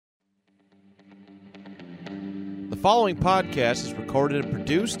The following podcast is recorded and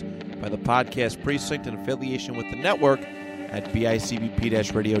produced by the Podcast Precinct in affiliation with the network at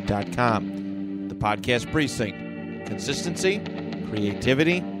bicbp-radio.com. The Podcast Precinct. Consistency,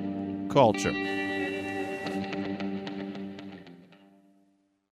 creativity, culture.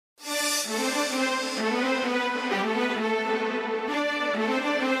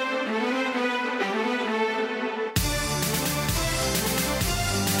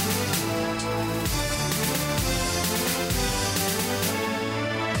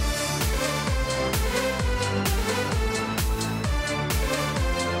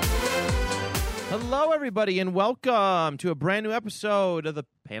 Hello, everybody, and welcome to a brand new episode of the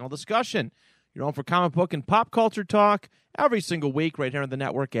Panel Discussion. You're home for comic book and pop culture talk every single week right here on the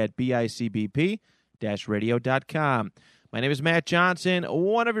network at bicbp-radio.com. My name is Matt Johnson,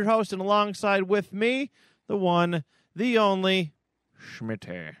 one of your hosts, and alongside with me, the one, the only,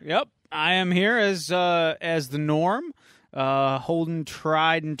 Schmitter. Yep, I am here as the norm, holding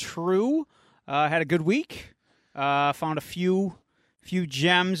tried and true. Had a good week. Found a few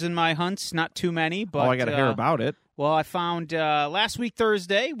gems in my hunts, not too many. But I got to hear about it. Well, I found last week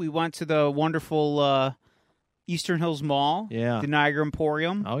Thursday we went to the wonderful Eastern Hills Mall, the Niagara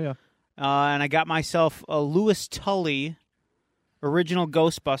Emporium. Oh yeah, and I got myself a Louis Tully original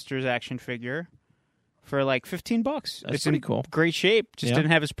Ghostbusters action figure for like $15. That's it's pretty in cool. Great shape. Just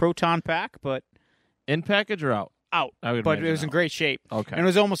didn't have his proton pack, but in package or out? Out, but it was in great shape. Okay. And it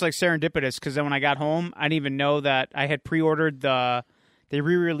was almost like serendipitous because then when I got home, I didn't even know that I had pre-ordered they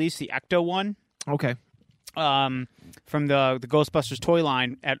re-released the Ecto one. Okay. From the Ghostbusters toy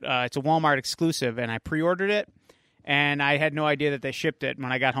line. It's a Walmart exclusive, and I pre-ordered it, and I had no idea that they shipped it.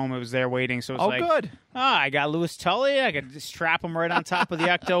 When I got home, it was there waiting. So it was good. I got Louis Tully. I could just strap him right on top of the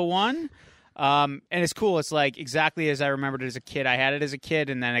Ecto one. And it's cool. It's like exactly as I remembered it as a kid. I had it as a kid,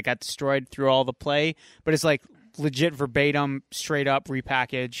 and then it got destroyed through all the play. But it's like legit verbatim, straight up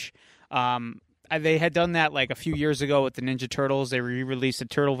repackage. They had done that like a few years ago with the Ninja Turtles. They re-released the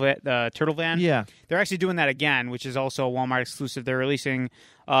Turtle Van. Yeah. They're actually doing that again, which is also a Walmart exclusive. They're releasing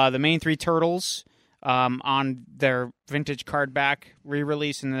the main three Turtles on their vintage card back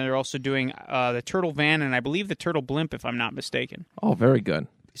re-release, and they're also doing the Turtle Van and I believe the Turtle Blimp, if I'm not mistaken. Oh, very good.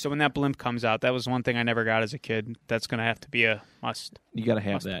 So when that blimp comes out, that was one thing I never got as a kid. That's going to have to be a must. You got to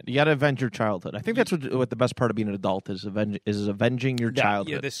have that. You got to avenge your childhood. I think that's what the best part of being an adult is avenging your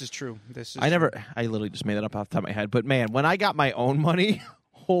childhood. Yeah, this is true. I literally just made that up off the top of my head. But man, when I got my own money,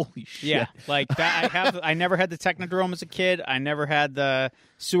 holy shit. Yeah, like that. I never had the Technodrome as a kid. I never had the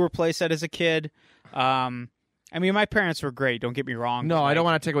sewer playset as a kid. I mean, my parents were great. Don't get me wrong. No, I don't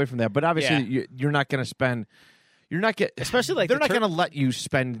want to take away from that. But obviously, you're not going to spend. You're not especially like they're not going to let you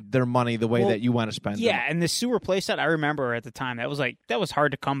spend their money the way that you want to spend. Yeah, them. and the sewer playset, I remember at the time that was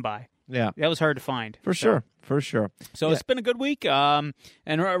hard to come by. Yeah, that was hard to find for sure. So it's been a good week. And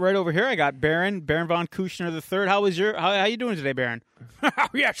right over here, I got Baron von Kushner III. How you doing today, Baron?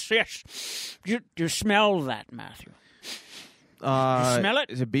 Yes. You smell that, Matthew? You smell it?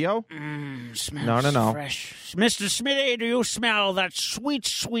 Is it BO? Smells No. fresh. Mr. Smitty, do you smell that sweet,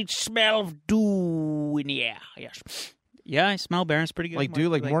 sweet smell of dew in the air? Yes. Yeah, I smell Baron's pretty good. Like dew,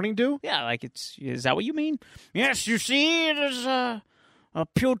 like morning dew? Yeah, is that what you mean? Yes, you see, it is a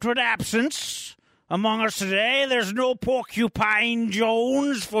putrid absence among us today. There's no Porcupine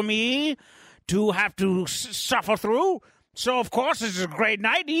Jones for me to have to suffer through. So, of course, it's a great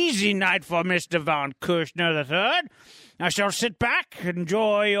night, easy night for Mr. von Kushner III. I shall sit back,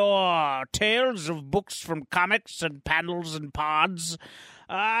 enjoy your tales of books from comics and panels and pods,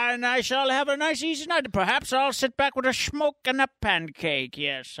 and I shall have a nice, easy night. Perhaps I'll sit back with a smoke and a pancake.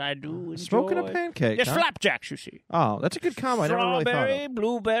 Yes, I do enjoy. Smoke and a pancake? Yes, huh? Flapjacks, you see. Oh, that's a good combo. I never really thought Strawberry, of.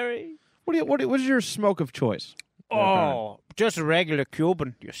 blueberry. What is your smoke of choice? Just a regular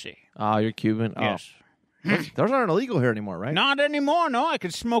Cuban, you see. Oh, you're Cuban? Yes. Those aren't illegal here anymore, right? Not anymore, no. I can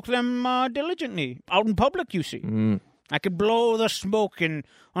smoke them diligently. Out in public, you see. I could blow the smoke in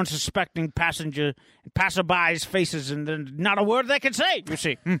unsuspecting passerbys' faces, and then not a word they can say, you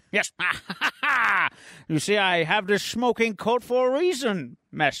see. Yes. You see, I have this smoking coat for a reason,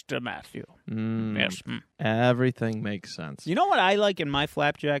 Master Matthew. Yes. Everything makes sense. You know what I like in my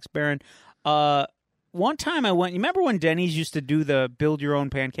flapjacks, Baron? One time I went, you remember when Denny's used to do the build-your-own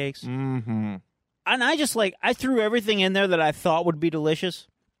pancakes? Mm-hmm. And I threw everything in there that I thought would be delicious,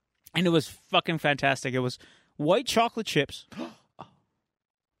 and it was fucking fantastic. It was white chocolate chips,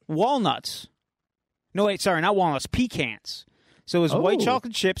 walnuts. No, wait, sorry, not walnuts, pecans. So it was white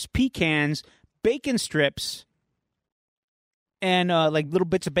chocolate chips, pecans, bacon strips, and like little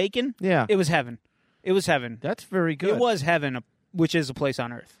bits of bacon. Yeah. It was heaven. It was heaven. That's very good. It was heaven, which is a place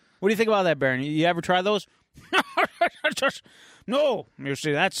on earth. What do you think about that, Baron? You ever try those? No, you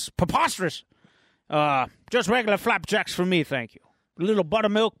see, that's preposterous. Just regular flapjacks for me, thank you. A little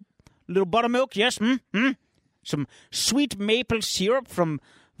buttermilk, yes? Some sweet maple syrup from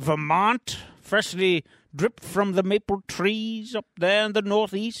Vermont, freshly dripped from the maple trees up there in the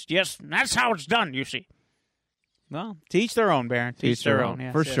Northeast. Yes, that's how it's done, you see. Well, to each their own, Baron. To each their own.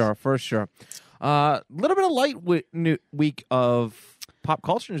 Yes, for sure. A little bit of light week of pop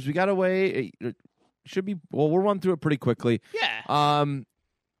culture news. We got away. It should be. Well, we'll run through it pretty quickly. Yeah.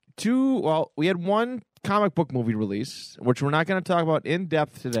 We had one comic book movie release, which we're not going to talk about in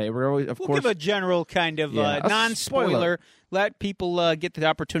depth today. We'll give a general kind of non-spoiler. Let people get the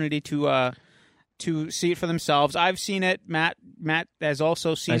opportunity to see it for themselves. I've seen it. Matt has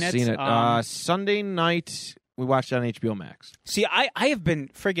also seen it. I've seen it. Sunday night, we watched it on HBO Max. See, I have been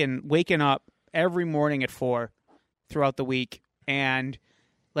friggin' waking up every morning at 4 throughout the week, and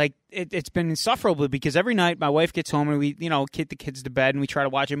like it's been insufferable because every night my wife gets home and we, get the kids to bed and we try to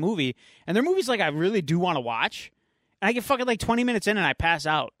watch a movie, and they're movies like I really do want to watch, and I get fucking like 20 minutes in and I pass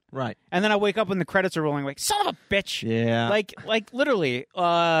out. Right. And then I wake up when the credits are rolling, like, son of a bitch. Yeah. Like literally,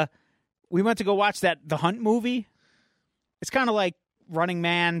 we went to go watch The Hunt movie. It's kind of like Running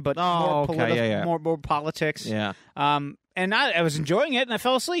Man, but more politics. Yeah. And I was enjoying it, and I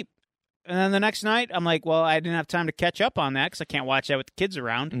fell asleep. And then the next night, I'm like, well, I didn't have time to catch up on that because I can't watch that with the kids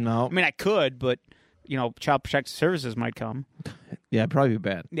around. No. I mean, I could, but, Child Protective Services might come. Yeah, it'd probably be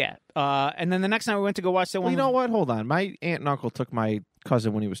bad. Yeah. And then the next night we went to go watch that one. You know what? Hold on. My aunt and uncle took my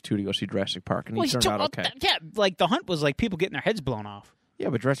cousin when he was 2 to go see Jurassic Park, and he turned out okay. Yeah, like The Hunt was like people getting their heads blown off. Yeah,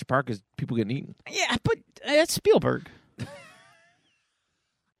 but Jurassic Park is people getting eaten. Yeah, but it's Spielberg.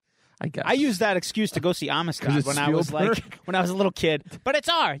 I guess. I used that excuse to go see Amistad when I was a little kid. But it's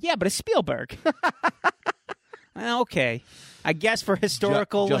but it's Spielberg. Well, okay, I guess for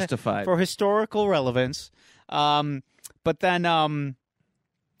historical justified for historical relevance. But then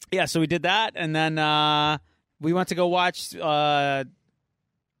so we did that, and then we went to go watch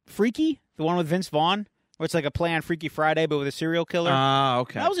Freaky, the one with Vince Vaughn, where it's like a play on Freaky Friday but with a serial killer.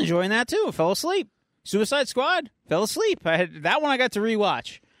 Okay. I was enjoying that too. I fell asleep. Suicide Squad, fell asleep. That one I got to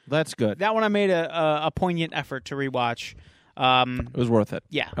rewatch. That's good. That one I made a poignant effort to rewatch. It was worth it.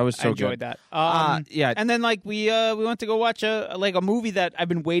 Yeah, I enjoyed that. Yeah, and then like we went to go watch a movie that I've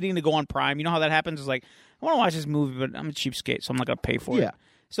been waiting to go on Prime. You know how that happens? It's like I want to watch this movie, but I'm a cheapskate, so I'm not going to pay for it. Yeah.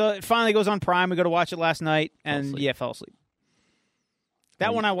 So it finally goes on Prime. We go to watch it last night, and fell asleep.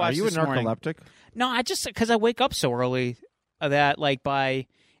 That one I watched. Are you this a morning. narcoleptic? No, I just because I wake up so early that like by.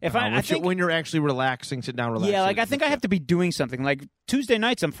 I think when you're actually relaxing, sit down, relaxing. Yeah, like I think I have to be doing something. Like Tuesday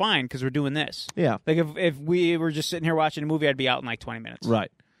nights, I'm fine because we're doing this. Yeah. Like if we were just sitting here watching a movie, I'd be out in like 20 minutes.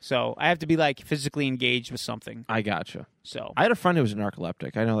 Right. So I have to be like physically engaged with something. I gotcha. So I had a friend who was a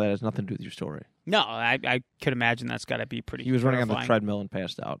narcoleptic. I know that has nothing to do with your story. No, I could imagine that's got to be pretty. He was running on the treadmill and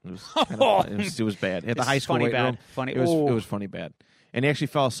passed out. It was it was bad. At the high school weight room. Funny. It was funny bad. And he actually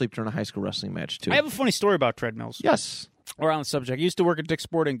fell asleep during a high school wrestling match too. I have a funny story about treadmills. Yes. We're on the subject. I used to work at Dick's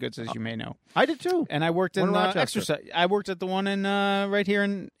Sporting Goods, as you may know. I did too. And I worked in exercise. I worked at the one in right here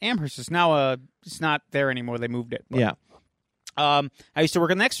in Amherst. It's now it's not there anymore. They moved it. But, yeah. I used to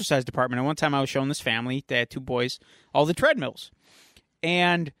work in the exercise department, and one time I was showing this family, they had 2 boys, all the treadmills.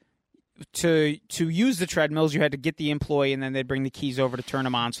 And to use the treadmills, you had to get the employee, and then they'd bring the keys over to turn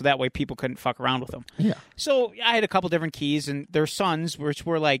them on, so that way people couldn't fuck around with them. Yeah. So I had a couple different keys, and their sons, which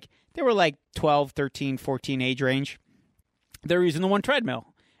were like 12, 13, 14 age range, they're using the one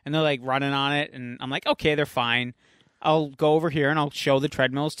treadmill. And they're like running on it, and I'm like, okay, they're fine. I'll go over here and I'll show the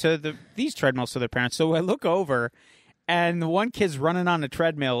treadmills to these treadmills to their parents. So I look over, and the one kid's running on the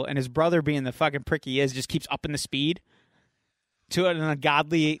treadmill, and his brother, being the fucking prick he is, just keeps upping the speed to an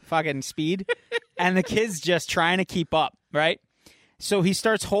ungodly fucking speed. And the kid's just trying to keep up, right? So he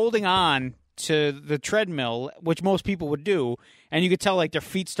starts holding on to the treadmill, which most people would do, and you could tell like their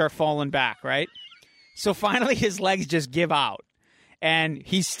feet start falling back, right? So finally his legs just give out, and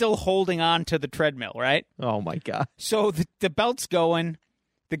he's still holding on to the treadmill, right? Oh, my God. So the belt's going,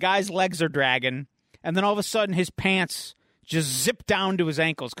 the guy's legs are dragging, and then all of a sudden his pants just zip down to his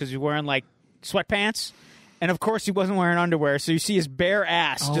ankles because he's wearing, like, sweatpants. And, of course, he wasn't wearing underwear, so you see his bare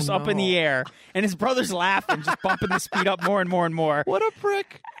ass up in the air, and his brother's laughing, just bumping the speed up more and more and more. What a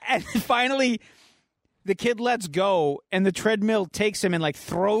prick. And finally, the kid lets go, and the treadmill takes him and, like,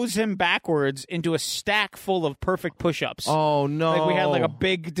 throws him backwards into a stack full of perfect push-ups. Oh, no. Like, we had, like, a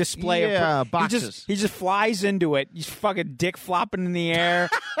big display of... boxes. He just flies into it. He's fucking dick flopping in the air.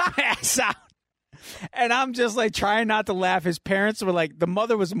 Ass out. And I'm just like trying not to laugh. His parents were like, the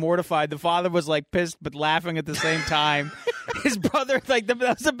mother was mortified. The father was like pissed, but laughing at the same time. His brother, like, that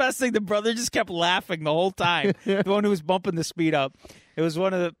was the best thing. The brother just kept laughing the whole time. The one who was bumping the speed up. It was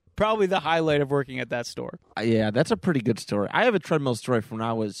probably the highlight of working at that store. Yeah, that's a pretty good story. I have a treadmill story from when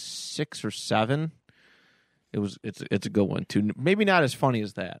I was 6 or 7. It's a good one too. Maybe not as funny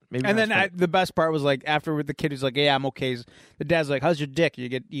as that. Maybe. And then the best part was like after the kid was like, "Yeah, I'm okay." The dad's like, "How's your dick? You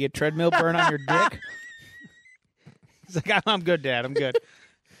get treadmill burn on your dick?" He's like, "I'm good, Dad. I'm good."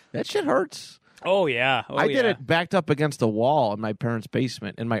 That shit hurts. Oh yeah, I did it backed up against a wall in my parents'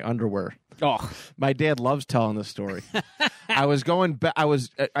 basement in my underwear. Oh, my dad loves telling this story. I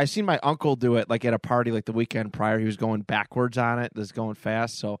seen my uncle do it like at a party like the weekend prior. He was going backwards on it. This going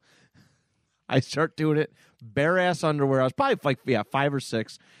fast, so I start doing it bare ass underwear. I was probably like 5 or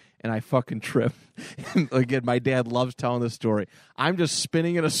 6, and I fucking trip. Again, my dad loves telling this story. I'm just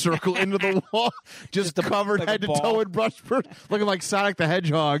spinning in a circle into the wall, just covered like head to toe in brush burn, looking like Sonic the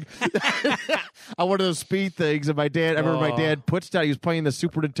Hedgehog on one of those speed things. And my dad, I remember my dad puts down. He was playing the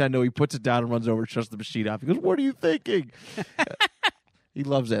Super Nintendo. He puts it down and runs over, and shuts the machine off. He goes, "What are you thinking?" He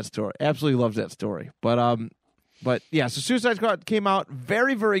loves that story. Absolutely loves that story. But yeah, so Suicide Squad came out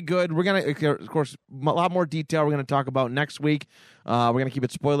very, very good. We're going to, of course, a lot more detail we're going to talk about next week. We're going to keep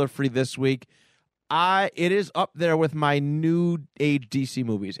it spoiler-free this week. It is up there with my new age DC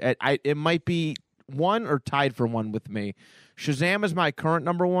movies. It might be one or tied for one with me. Shazam is my current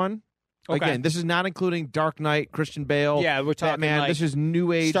number one. Okay. Again, this is not including Dark Knight, Christian Bale, yeah, we're talking Batman. Like this is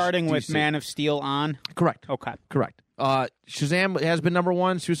new age starting DC. with Man of Steel on. Correct. Okay. Correct. Shazam has been number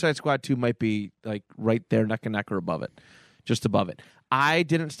one. Suicide Squad 2 might be like right there, neck and neck or above it, just above it. I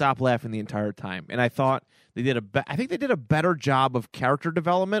didn't stop laughing the entire time, and I thought I think they did a better job of character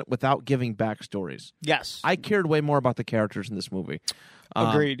development without giving backstories. Yes, I cared way more about the characters in this movie.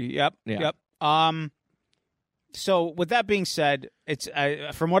 Agreed. Yep. Yeah. Yep. So with that being said, it's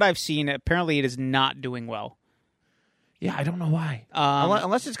from what I've seen, apparently it is not doing well. Yeah, I don't know why.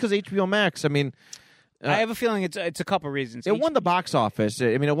 Unless it's because HBO Max. I mean. I have a feeling it's a couple reasons. It won the box office.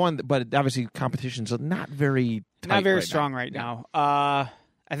 I mean, it won, but obviously competition's not very strong right now. I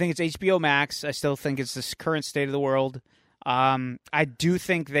think it's HBO Max. I still think it's the current state of the world. I do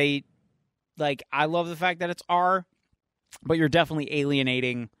think I love the fact that it's R, but you're definitely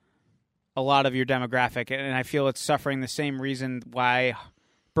alienating a lot of your demographic, and I feel it's suffering the same reason why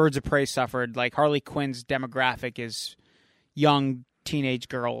Birds of Prey suffered. Like Harley Quinn's demographic is young teenage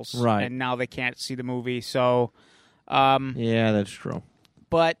girls, right? And now they can't see the movie. So, yeah, that's true.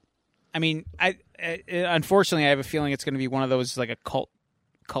 But I mean, unfortunately, I have a feeling it's going to be one of those like a cult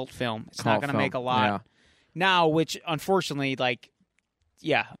film. It's not going to make a lot now, which unfortunately,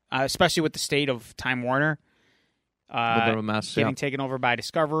 especially with the state of Time Warner, a bit of a mess, getting taken over by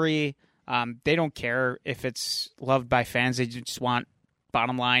Discovery. They don't care if it's loved by fans. They just want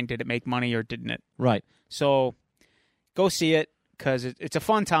bottom line: did it make money or didn't it? Right. So, go see it. Because it's a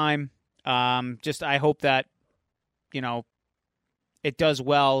fun time. I hope that, it does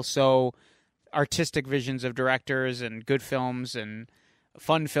well. So artistic visions of directors and good films and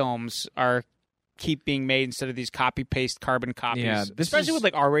fun films keep being made instead of these copy-paste carbon copies. Yeah, especially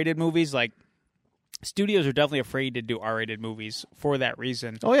with R-rated movies. Like studios are definitely afraid to do R-rated movies for that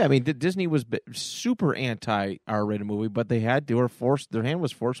reason. Oh yeah, I mean Disney was super anti R-rated movie, but they had to. Their hand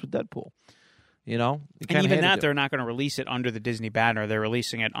was forced with Deadpool. And even that, they're not going to release it under the Disney banner. They're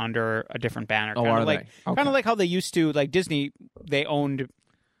releasing it under a different banner. Oh, are they? Okay. Kind of like how they used to, like Disney, they owned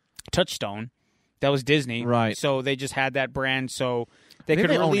Touchstone. That was Disney. Right. So they just had that brand so they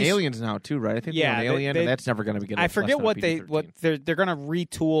could own release... Aliens now too, right? I think they own Alien, and that's never going to be good. I forget what they're going to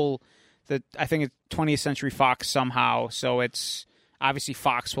retool. I think it's 20th Century Fox somehow, so it's... Obviously,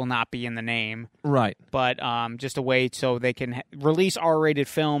 Fox will not be in the name. Right. But just a way so they can release R-rated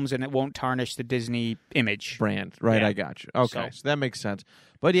films and it won't tarnish the Disney image. Brand. Right, yeah. I got you. Okay, so that makes sense.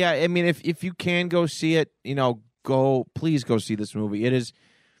 But yeah, I mean, if you can go see it, please go see this movie. It has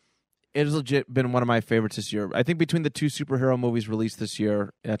legit been one of my favorites this year. I think between the two superhero movies released this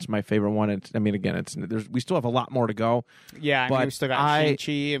year, that's my favorite one. We still have a lot more to go. Yeah, we still got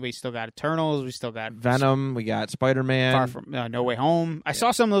Shang-Chi, we still got Eternals, we still got Venom, we got Spider-Man. Far From No Way Home. I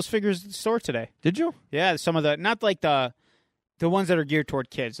saw some of those figures at the store today. Did you? Yeah, some of not like the ones that are geared toward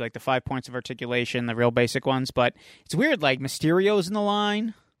kids, like the 5 points of articulation, the real basic ones. But it's weird, like Mysterio's in the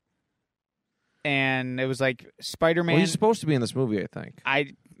line. And it was like Spider-Man. Well, he's supposed to be in this movie, I think.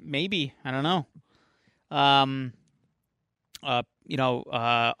 Maybe. I don't know.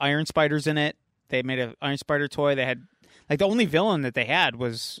 Iron Spider's in it. They made an Iron Spider toy. They had, the only villain that they had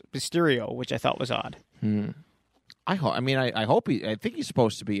was Mysterio, which I thought was odd. I think he's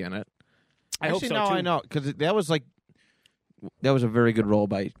supposed to be in it. I hope Actually, so, no, too. I know, because that was a very good role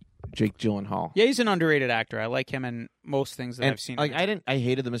by Jake Gyllenhaal. Yeah, he's an underrated actor. I like him in most things that I've seen. Like I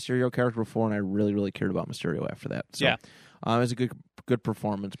hated the Mysterio character before, and I really, really cared about Mysterio after that. So, Yeah. it was a good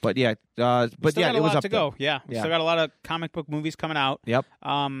performance. But yeah, Still got it a was lot up to there. go. Yeah, we Yeah. still got a lot of comic book movies coming out. Yep.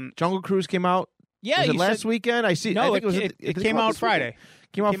 Jungle Cruise came out. Yeah, was it you last said- weekend? I see. No, I think it, it was. it, I it think came it out was this Friday.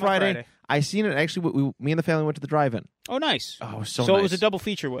 weekend. Came out Friday. I seen it actually. Me and the family went to the drive-in. Oh, nice. Oh, it was so it nice. was a double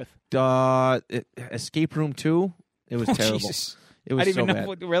feature with. Escape Room 2. It was terrible. Jesus. It was I didn't so even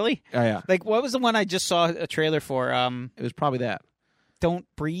bad. know. Really? Oh, yeah. Like, what was the one I just saw a trailer for? It was probably that. Don't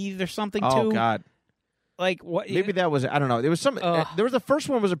Breathe or something, Oh too? God. Like, what? Maybe that was. I don't know. There was some. There was the first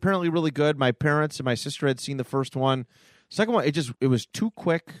one was apparently really good. My parents and my sister had seen the first one. Second one, it was too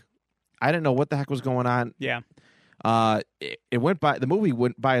quick. I didn't know what the heck was going on. Yeah. It went by. The movie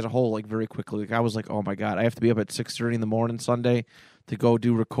went by as a whole like very quickly. Like I was like, oh my God, I have to be up at 6:30 in the morning Sunday to go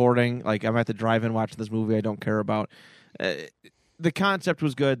do recording. Like I'm at the drive-in watching this movie I don't care about. The concept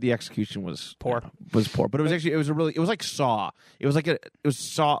was good. The execution was Poor. Was poor, but it was actually it was like Saw. It was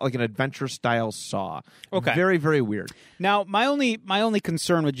Saw, like an adventure style Saw. Okay. Very, very weird. Now, my only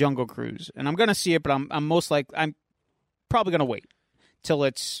concern with Jungle Cruise, and I'm going to see it, but I'm probably going to wait till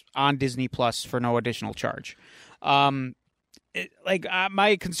it's on Disney Plus for no additional charge. My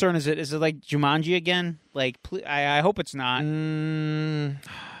concern is it like Jumanji again? Like, I hope it's not.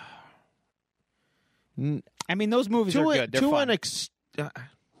 I mean, those movies are good. They're fun.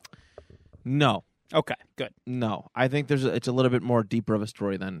 No. Okay, good. No. I think it's a little bit more deeper of a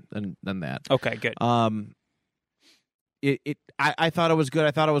story than that. Okay, good. I thought it was good.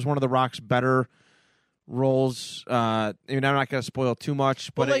 I thought it was one of The Rock's better roles. I mean, I'm not going to spoil too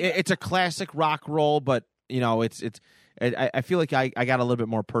much, but it's a classic Rock role. But I feel like I got a little bit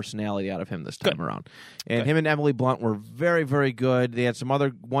more personality out of him this time around. And him and Emily Blunt were very, very good. They had some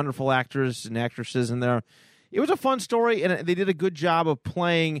other wonderful actors and actresses in there. It was a fun story, and they did a good job of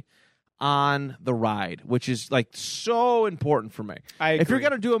playing on the ride, which is like so important for me. If you're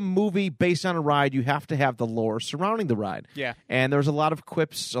going to do a movie based on a ride, you have to have the lore surrounding the ride. Yeah. And there's a lot of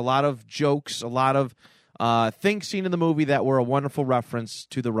quips, a lot of jokes, a lot of things seen in the movie that were a wonderful reference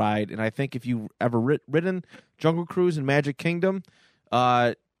to the ride. And I think if you've ever ridden Jungle Cruise and Magic Kingdom,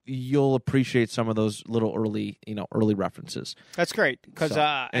 you'll appreciate some of those little early references. That's great because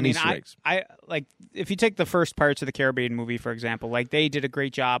I like if you take the first Pirates of the Caribbean movie for example, like they did a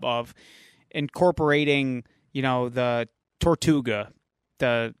great job of incorporating the Tortuga,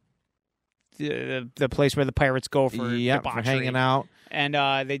 the place where the pirates go for debauchery. For hanging out. And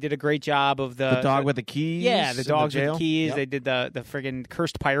they did a great job of the dog with the keys. Yeah, the dogs with the keys. Yep. They did the friggin'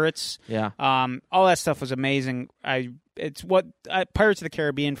 Cursed Pirates. Yeah. All that stuff was amazing. It's what Pirates of the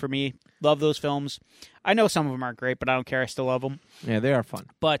Caribbean for me. Love those films. I know some of them aren't great, but I don't care. I still love them. Yeah, they are fun.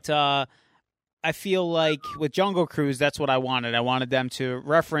 But I feel like with Jungle Cruise, that's what I wanted. I wanted them to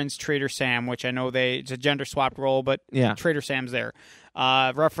reference Trader Sam, which I know it's a gender swapped role, but Trader Sam's there.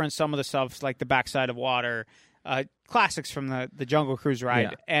 Reference some of the stuff like the Backside of Water. Classics from the Jungle Cruise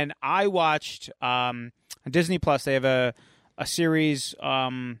ride. And I watched on Disney Plus, they have a series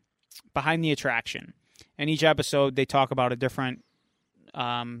Behind the Attraction. And each episode, they talk about a different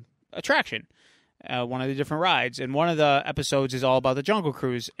attraction, one of the different rides. And one of the episodes is all about the Jungle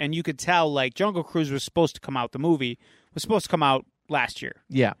Cruise. And you could tell, like, Jungle Cruise was supposed to come out, the movie was supposed to come out last year.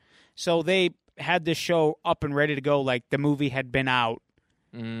 Yeah. So they had this show up and ready to go, like the movie had been out.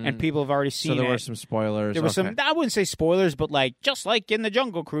 And people have already seen it. So there were some spoilers. There were some, I wouldn't say spoilers, but like just like in the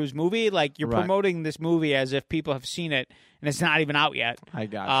Jungle Cruise movie, like you're promoting this movie as if people have seen it and it's not even out yet. I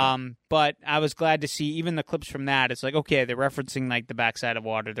got you. But I was glad to see even the clips from that. It's like, okay, they're referencing like the Backside of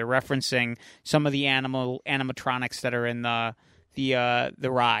Water. They're referencing some of the animatronics that are in the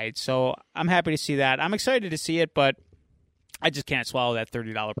ride. So I'm happy to see that. I'm excited to see it, but I just can't swallow that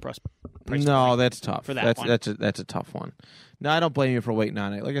 $30 price. No, that's tough. For that one. That's a tough one. No, I don't blame you for waiting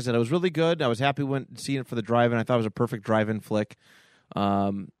on it. Like I said, it was really good. I was happy when seeing it for the drive-in. I thought it was a perfect drive-in flick.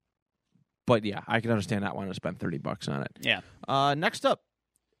 But yeah, I can understand not wanting to spend $30 on it. Yeah. Next up,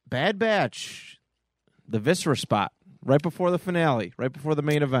 Bad Batch, the Viscera spot right before the finale, right before the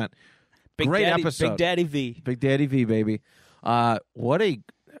main event. Great episode. Big Daddy V. Big Daddy V, baby. What a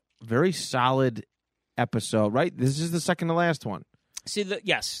very solid episode, right? This is the second to last one. See,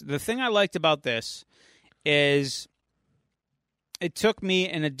 the thing I liked about this is it took me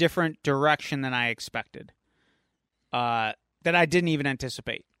in a different direction than I expected, that I didn't even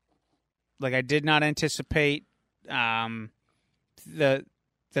anticipate. Like, I did not anticipate the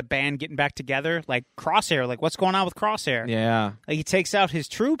band getting back together. Like, Crosshair, like, what's going on with Crosshair? Yeah. Like, he takes out his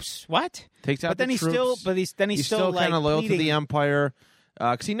troops? What? Takes out but then the troops. He's still kind of loyal to the Empire.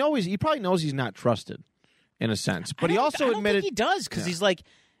 because he probably knows he's not trusted in a sense. But he also I don't admitted think he does because he's like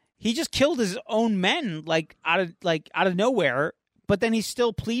he just killed his own men out of nowhere. But then he's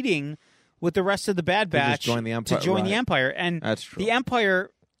still pleading with the rest of the Bad Batch join the Empire, to join right. the Empire, and That's true. the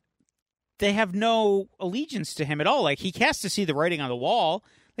Empire. They have no allegiance to him at all. Like, he has to see the writing on the wall.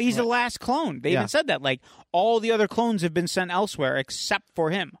 Like, he's the last clone. They even said that. Like, all the other clones have been sent elsewhere except for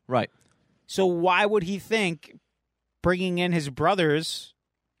him. Right. So why would he think bringing in his brothers,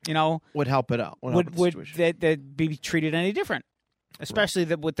 would help it out? would that be treated any different? Especially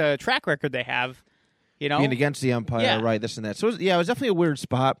with the track record they have, being against the Empire, right? This and that. So it was definitely a weird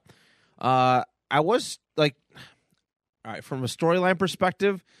spot. I was like, all right, from a storyline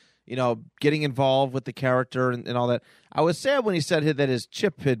perspective, getting involved with the character and all that. I was sad when he said that his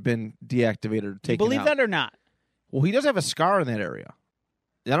chip had been deactivated or taken Believe out. that or not? Well, he does have a scar in that area.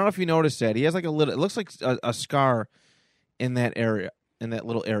 I don't know if you noticed that. He has like a little. It looks like a scar in that area, in that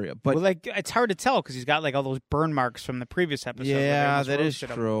little area. But it's hard to tell because he's got like all those burn marks from the previous episode. Yeah, that is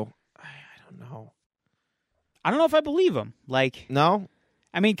true. I don't know. I don't know if I believe him. Like, no.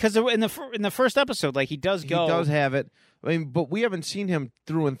 I mean, because in the first episode, like he does go. He does have it. I mean, but we haven't seen him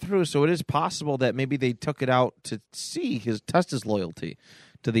through and through, so it is possible that maybe they took it out to test his loyalty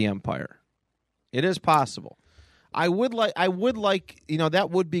to the Empire. It is possible. I would like, that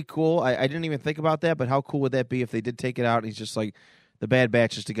would be cool. I didn't even think about that, but how cool would that be if they did take it out and he's just like the Bad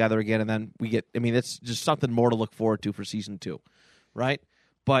Batch is together again, and then we get. I mean, it's just something more to look forward to for season 2, right?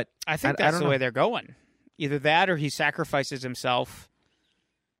 But I think that's the way they're going. Either that, or he sacrifices himself,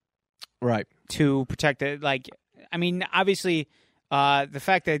 right, to protect it. Like, I mean, obviously, the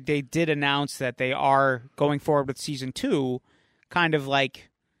fact that they did announce that they are going forward with season 2, kind of like.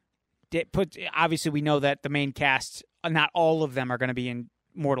 Obviously, we know that the main cast, not all of them are going to be in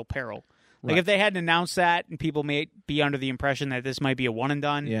mortal peril. Like, if they hadn't announced that, and people may be under the impression that this might be a one and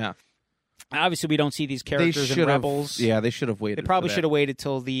done. Yeah. Obviously, we don't see these characters in Rebels. Yeah, they should have waited. They probably should have waited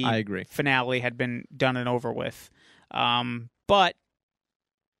till the I agree. finale had been done and over with. But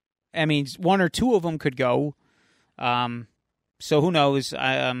I mean, one or two of them could go. So who knows?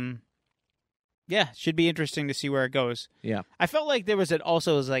 Yeah, should be interesting to see where it goes. Yeah. I felt like there was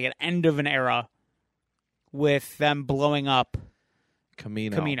also like an end of an era with them blowing up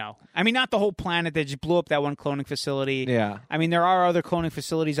Kamino. I mean, not the whole planet. They just blew up that one cloning facility. Yeah. I mean, there are other cloning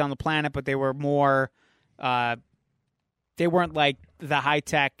facilities on the planet, but they were more... they weren't like the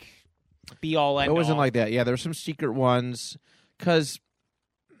high-tech be-all, end-all. It wasn't like that. Yeah, there were some secret ones. And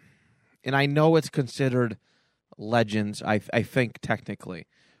I know it's considered Legends, I think, technically.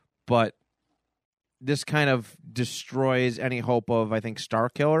 But... this kind of destroys any hope of, I think,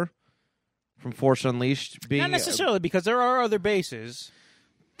 Starkiller from Force Unleashed being... Not necessarily, because there are other bases.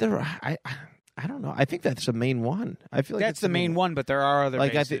 I don't know. I think that's the main one. I feel like that's the main one, but there are other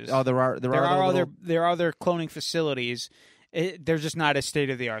bases. There are other cloning facilities. They're just not as state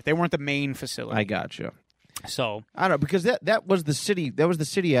of the art. They weren't the main facility. I gotcha. So I don't know, because that was the city. That was the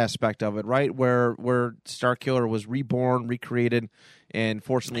city aspect of it, right? Where Starkiller was reborn, recreated. And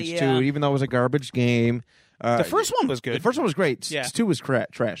Force Unleashed 2, even though it was a garbage game. The first one was good. The first one was great. Yeah. 2 was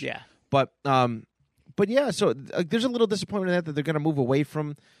trash. Yeah. But yeah, so there's a little disappointment in that they're going to move away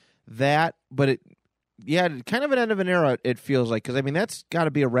from that. But kind of an end of an era, it feels like. Because, I mean, that's got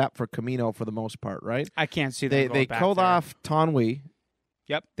to be a wrap for Kamino for the most part, right? I can't see them They back killed there. off Tonwi.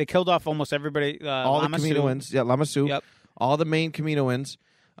 Yep. They killed off almost everybody. All Lama the Kaminoans. Su. Yeah, Lama Su. Yep. All the main Kaminoans.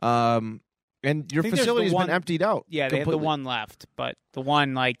 And your I think facility's been emptied out. Yeah, they had the one left. But the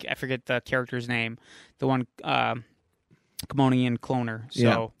one, like, I forget the character's name. The one, Kamonian cloner. So,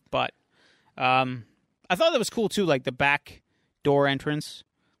 yeah. But I thought that was cool, too, like the back door entrance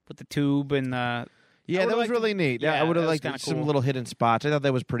with the tube and the... Yeah, that was really neat. Yeah, I would have liked some cool. little hidden spots. I thought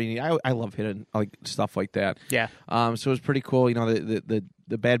that was pretty neat. I love hidden stuff like that. Yeah. So it was pretty cool. You know,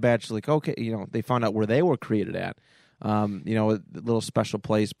 the Bad Batch, like, okay, you know, they found out where they were created at. You know, a little special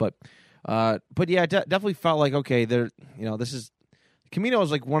place, but yeah, definitely felt like, okay, this is Kamino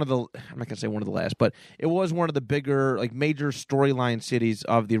is like one of the, I'm not gonna say one of the last, but it was one of the bigger, like, major storyline cities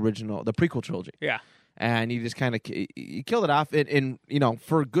of the prequel trilogy. Yeah. And you just kind of you killed it off in you know,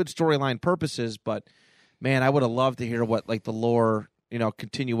 for good storyline purposes. But man, I would have loved to hear what, like, the lore, you know,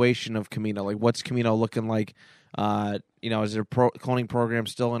 continuation of Kamino, like, what's Kamino looking like? You know, is their cloning program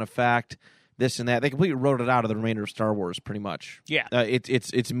still in effect? This and that. They completely wrote it out of the remainder of Star Wars, pretty much. Yeah,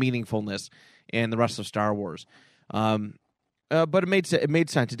 it's meaningfulness in the rest of Star Wars. But it made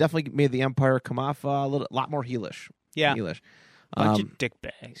sense. It definitely made the Empire come off a lot more heelish. Yeah, heelish. Bunch of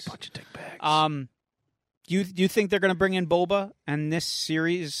dickbags. Do you think they're going to bring in Boba in this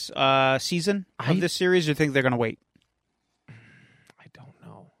series season of this series, or think they're going to wait? I don't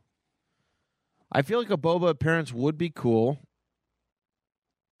I feel like a Boba appearance would be cool,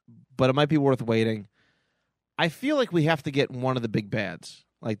 but it might be worth waiting. I feel like we have to get one of the big bads,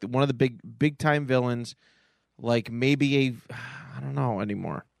 like one of the big time villains, like maybe I don't know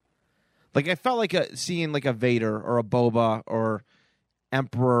anymore. Like I felt like seeing like a Vader or a Boba or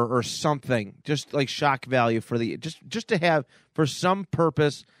Emperor or something, just like shock value for the just to have for some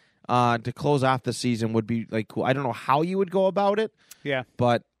purpose to close off the season would be like cool. I don't know how you would go about it. Yeah,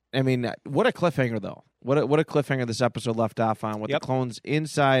 but I mean, what a cliffhanger though. What a cliffhanger this episode left off on with the clones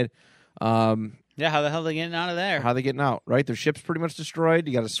inside. Yeah, how the hell are they getting out of there? How are they getting out? Right, their ship's pretty much destroyed.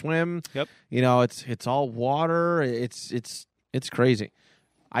 You got to swim. Yep. You know, it's all water. It's crazy.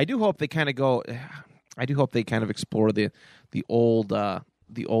 I do hope they kind of go. I do hope they kind of explore the old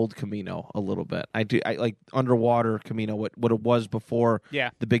Camino a little bit. I like underwater Camino, what it was before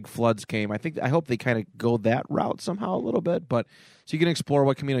the big floods came. I hope they kind of go that route somehow a little bit, but so you can explore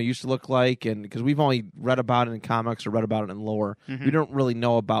what Camino used to look like, and because we've only read about it in comics or read about it in lore, we don't really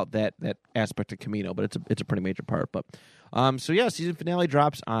know about that aspect of Camino, but it's a pretty major part. But so yeah, season finale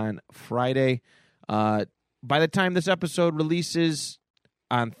drops on Friday. By the time this episode releases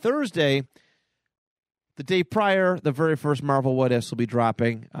on Thursday, the day prior, the very first Marvel What Ifs will be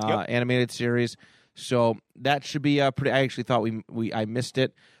dropping, animated series. So that should be pretty. I actually thought I missed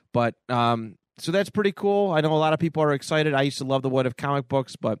it, but so that's pretty cool. I know a lot of people are excited. I used to love the What If comic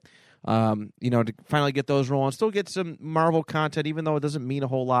books, but to finally get those rolling, still get some Marvel content, even though it doesn't mean a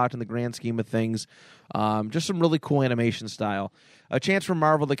whole lot in the grand scheme of things. Just some really cool animation style. A chance for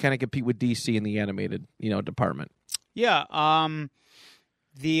Marvel to kind of compete with DC in the animated, department. Yeah. I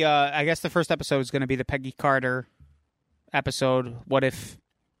guess the first episode is going to be the Peggy Carter episode. What if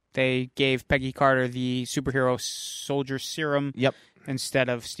they gave Peggy Carter the superhero soldier serum instead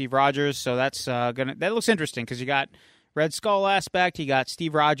of Steve Rogers? So that's that looks interesting because you got Red Skull aspect, you got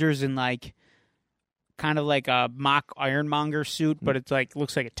Steve Rogers in like kind of like a mock Ironmonger suit, but it's like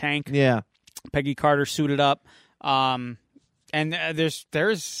looks like a tank. Yeah, Peggy Carter suited up, and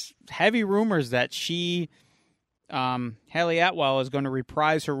there's heavy rumors that she. Haley Atwell is going to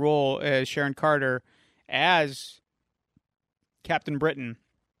reprise her role as Sharon Carter as Captain Britain.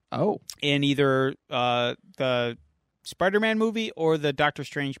 Oh, in either the Spider-Man movie or the Doctor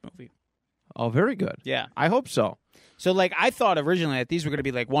Strange movie. Oh, very good. Yeah, I hope so. So, like, I thought originally that these were going to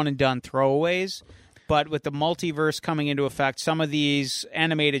be like one and done throwaways, but with the multiverse coming into effect, some of these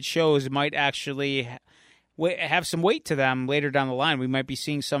animated shows might actually have some weight to them later down the line. We might be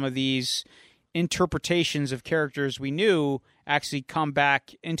seeing some of these interpretations of characters we knew actually come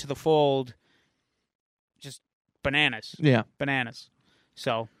back into the fold. Just bananas. Yeah. Bananas.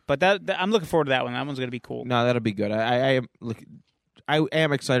 So, but that I'm looking forward to that one. That one's going to be cool. No, that'll be good. I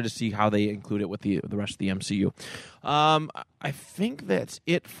am excited to see how they include it with the rest of the MCU. I think that's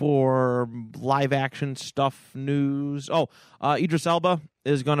it for live action stuff news. Oh, Idris Elba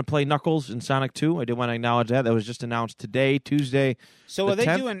is going to play Knuckles in Sonic 2. I did want to acknowledge that. That was just announced today, Tuesday. So are they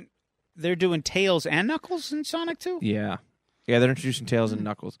 10th. They're doing Tails and Knuckles in Sonic 2? Yeah. Yeah, they're introducing Tails and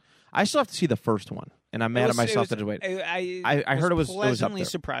Knuckles. I still have to see the first one, and I'm mad at myself that I waited. I heard it was pleasantly up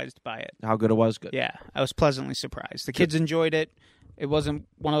there. surprised by it. How good it was? Good. Yeah, I was pleasantly surprised. The kids enjoyed it. It wasn't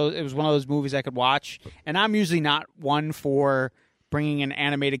one of those. It was one of those movies I could watch, and I'm usually not one for bringing an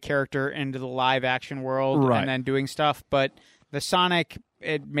animated character into the live action world and then doing stuff. But the Sonic,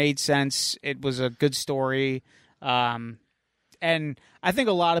 it made sense. It was a good story. And I think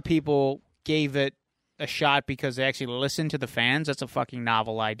a lot of people gave it a shot because they actually listened to the fans. That's a fucking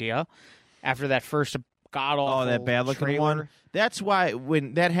novel idea. After that first god-awful that bad-looking trailer. one. That's why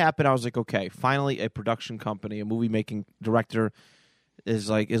when that happened, I was like, okay, finally a production company, a movie-making director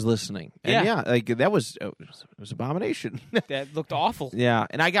is listening. And that was Abomination. That looked awful. Yeah,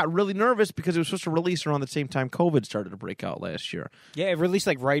 and I got really nervous because it was supposed to release around the same time COVID started to break out last year. Yeah, it released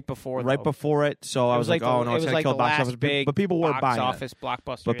like right before it. So I was like, oh no, it's going to kill box office. But people were buying office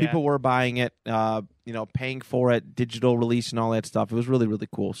blockbuster. But people were buying it, paying for it, digital release and all that stuff. It was really, really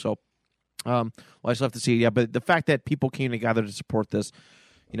cool. So, I still have to see it. Yeah, but the fact that people came together to support this,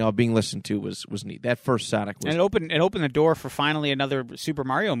 being listened to was neat. That first Sonic was... And it opened the door for finally another Super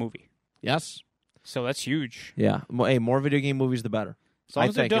Mario movie. Yes. So that's huge. Yeah. Hey, more video game movies, the better. As long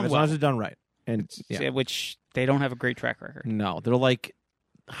as they're done well. As long as they're done right. And which they don't have a great track record. No. They're like...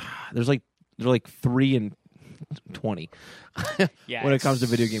 they're like 3 and 20 when it comes to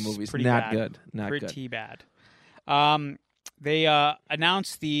video game movies. Not bad. Good. Not pretty good. bad. They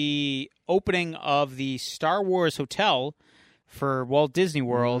announced the opening of the Star Wars Hotel for Walt Disney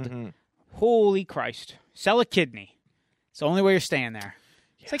World. Mm-hmm. Holy Christ. Sell a kidney. It's the only way you're staying there.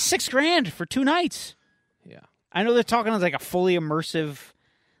 Yeah. It's like $6,000 for 2 nights. Yeah. I know they're talking like a fully immersive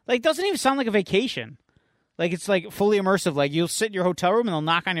Like, it doesn't even sound like a vacation. Like, it's like fully immersive. Like, you'll sit in your hotel room and they'll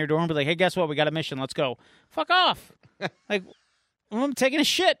knock on your door and be like, hey, guess what? We got a mission. Let's go. Fuck off. Like, I'm taking a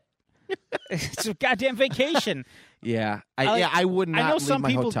shit. It's a goddamn vacation. Yeah. I would not leave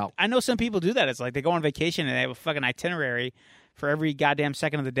my hotel. I know some people do that. It's like they go on vacation and they have a fucking itinerary for every goddamn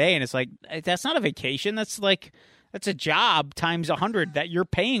second of the day. And it's like, that's not a vacation. That's a job times 100 that you're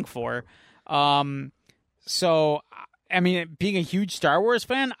paying for. So, I mean, being a huge Star Wars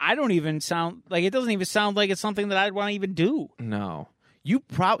fan, it doesn't even sound like it's something that I'd want to even do. No. You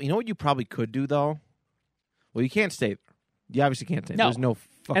know what you probably could do, though? Well, you can't stay there. You obviously can't stay there. No. There's no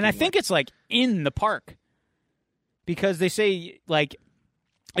fucking And I think it's like in the park. Because they say, like,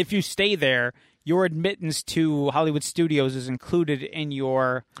 if you stay there, your admittance to Hollywood Studios is included in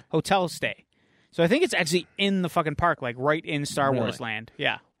your hotel stay. So I think it's actually in the fucking park, like right in Star Wars land.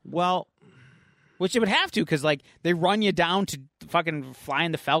 Yeah. Well, which it would have to, because like they run you down to fucking fly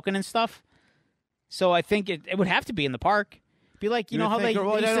in the Falcon and stuff. So I think it would have to be in the park. Be like, you know how they used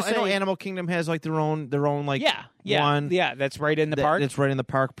to say, I know Animal Kingdom has like their own like one. Yeah, that's right in the park. That's right in the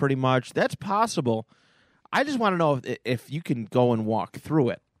park, pretty much. That's possible. I just want to know if you can go and walk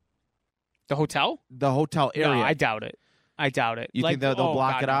through it. The hotel area. No, I doubt it. You think they'll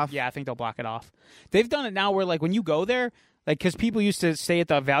block it off? Yeah, I think they'll block it off. They've done it now where, like, when you go there, like, because people used to stay at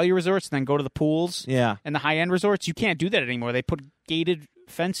the value resorts and then go to the pools and the high-end resorts, you can't do that anymore. They put gated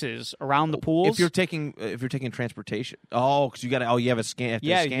fences around the pools. If you're taking transportation. Oh, because you have a scan.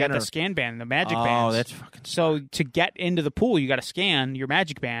 You got the scan band, the magic bands. Oh, that's fucking smart. So to get into the pool, you got to scan your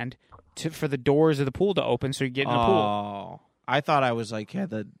magic band for the doors of the pool to open so you get in the pool. Oh, I thought I was like had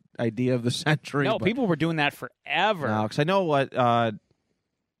the idea of the century. No, people were doing that forever. No, because I know what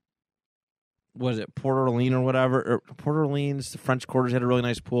was it, Port Orleans or whatever? Or Port Orleans, the French Quarters had a really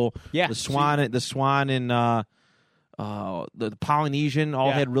nice pool. Yeah, the Swan in the Polynesian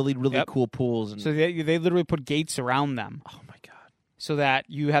all had really cool pools. And so they literally put gates around them. Oh my god! So that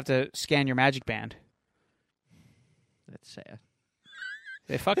you have to scan your magic band. That's sad.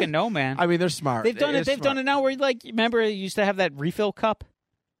 They fucking know, man. I mean, they're smart. They've done it. They've done it now. Where, like, remember, you used to have that refill cup.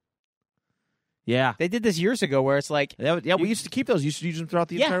 Yeah, they did this years ago, where it's like, we used to keep those. You used to use them throughout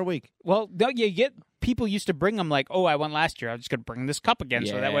the entire week. Well, people used to bring them like, oh, I went last year. I'm just gonna bring this cup again,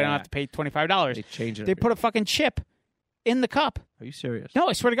 so that way I don't have to pay $25. They change it. They put a fucking chip in the cup. Are you serious? No,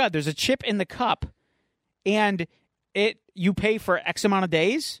 I swear to God, there's a chip in the cup, and you pay for X amount of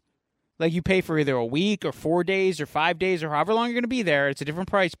days. Like, you pay for either a week or 4 days or 5 days or however long you're going to be there. It's a different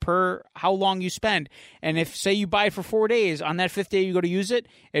price per how long you spend. And if, say, you buy it for 4 days, on that fifth day you go to use it,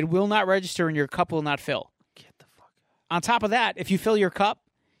 it will not register and your cup will not fill. Get the fuck out. On top of that, if you fill your cup,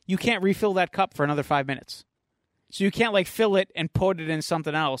 you can't refill that cup for another 5 minutes. So you can't, like, fill it and put it in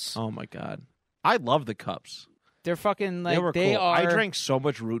something else. Oh, my God. I love the cups. They're fucking, like, they cool. I drank so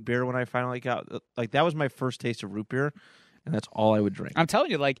much root beer when I finally got, like, that was my first taste of root beer. And that's all I would drink. I'm telling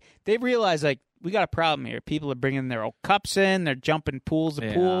you, like, they realize, like, we got a problem here. People are bringing their old cups in. They're jumping pools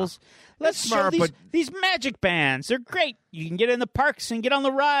and pools. Let's show these magic bands. They're great. You can get in the parks and get on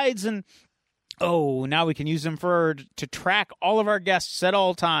the rides. And, now we can use them to track all of our guests at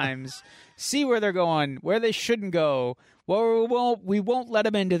all times. See where they're going, where they shouldn't go. Well, we won't let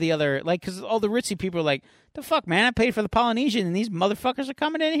them into the other, like, because all the ritzy people are like, the fuck, man, I paid for the Polynesian, and these motherfuckers are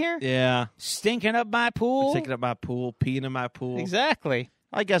coming in here? Yeah. Stinking up my pool? Stinking up my pool, peeing in my pool. Exactly.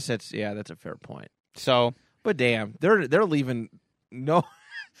 I guess that's a fair point. So. But damn, they're leaving no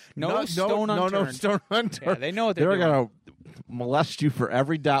stone unturned. Yeah, they know what they're doing. They're going to molest you for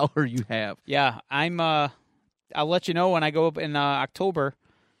every dollar you have. Yeah, I'll let you know when I go up in October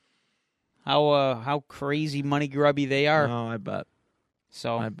how crazy money grubby they are. Oh, I bet.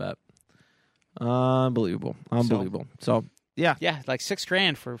 So I bet. Unbelievable. So yeah, like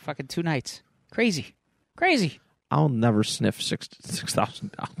 $6,000 for fucking 2 nights. Crazy. I'll never sniff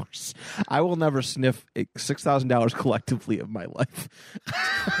 $6,000. I will never sniff $6,000 collectively of my life.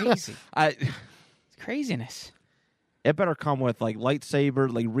 Crazy. It's craziness. It better come with like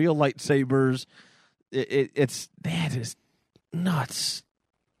lightsaber, like real lightsabers. That is nuts.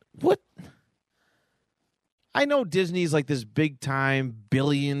 What? I know Disney's like this big time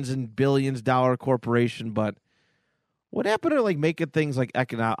billions and billions dollar corporation, but what happened to like making things like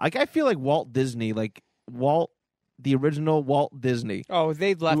economic? Like, I feel like Walt Disney, the original Walt Disney. Oh,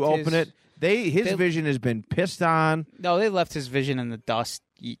 they left who opened it. His vision has been pissed on. No, they left his vision in the dust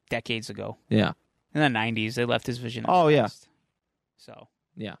decades ago. Yeah. In the 90s, they left his vision in the dust. So.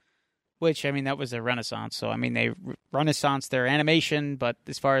 Yeah. Which, I mean, that was their renaissance. So, I mean, they renaissance their animation, but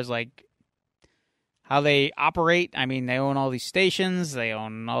as far as, like, how they operate, I mean, they own all these stations, they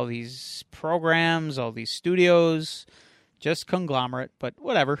own all these programs, all these studios. just conglomerate, but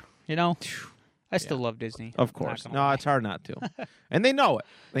whatever. You know, I still love Disney. Of course. No, it's hard not to. And they know it.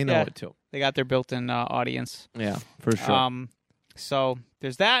 They know it, too. They got their built-in audience. Yeah, for sure. So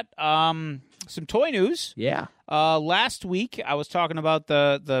there's that. Some toy news. Yeah. Last week, I was talking about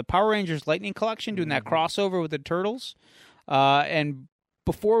the Power Rangers Lightning Collection, doing that crossover with the Turtles. And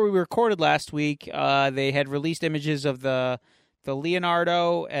before we recorded last week, they had released images of the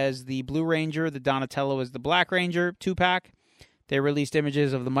Leonardo as the Blue Ranger, the Donatello as the Black Ranger 2-pack. They released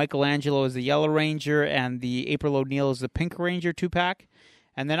images of the Michelangelo as the Yellow Ranger and the April O'Neil as the Pink Ranger 2-pack.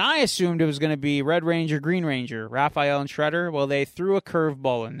 And then I assumed it was going to be Red Ranger, Green Ranger, Raphael and Shredder. Well, they threw a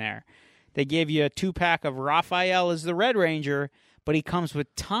curveball in there. They gave you a 2-pack of Raphael as the Red Ranger, but he comes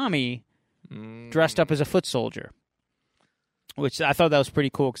with Tommy dressed up as a foot soldier, which I thought that was pretty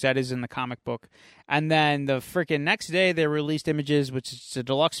cool because that is in the comic book. And then the freaking next day, they released images, which is a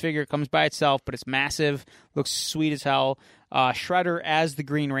deluxe figure. It comes by itself, but it's massive. Looks sweet as hell. Shredder as the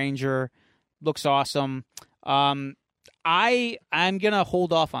Green Ranger. Looks awesome. I'm gonna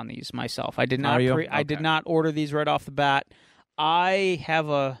hold off on these myself. I did not. I did not order these right off the bat. I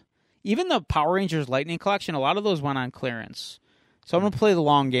have even the Power Rangers Lightning Collection. A lot of those went on clearance, so I'm gonna play the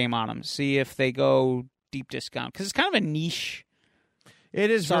long game on them. See if they go deep discount because it's kind of a niche.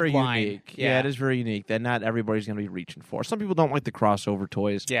 It is very unique. Yeah, it is very unique that not everybody's going to be reaching for. Some people don't like the crossover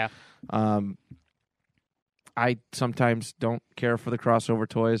toys. Yeah. I sometimes don't care for the crossover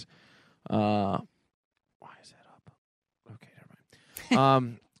toys. Why is that up? Okay, never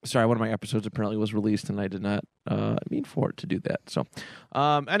mind. Sorry, one of my episodes apparently was released, and I did not mean for it to do that. So,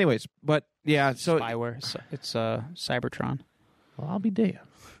 anyways, but yeah, so spyware. It's Cybertron. Well, I'll be damned.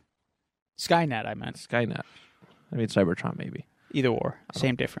 Skynet, I meant. Skynet. I mean, Cybertron, maybe. Either or.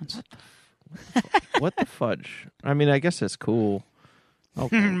 Same difference. What the fudge? I mean, I guess it's cool.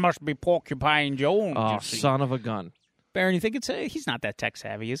 Okay. Must be Porcupine Jones. Oh, son of a gun. Baron, you think he's not that tech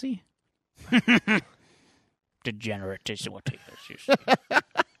savvy, is he? Degenerate is what he is.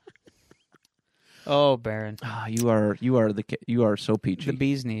 Oh, Baron. You are so peachy. The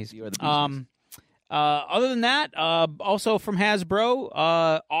bee's knees. You are the bee's knees. Other than that, also from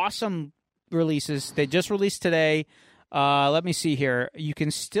Hasbro, awesome releases. They just released today. Let me see here. You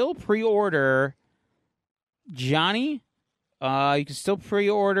can still pre-order Johnny. You can still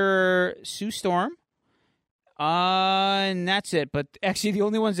pre-order Sue Storm. And that's it. But actually, the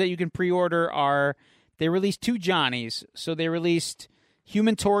only ones that you can pre-order are, they released 2 Johnnies. So they released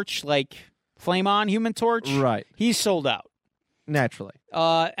Human Torch, like Flame On Human Torch. Right. He's sold out. Naturally.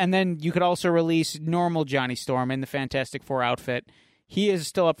 And then you could also release normal Johnny Storm in the Fantastic Four outfit. He is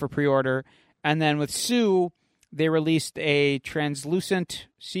still up for pre-order. And then with Sue, they released a translucent,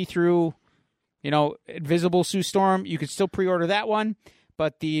 see-through, invisible Sue Storm. You could still pre-order that one,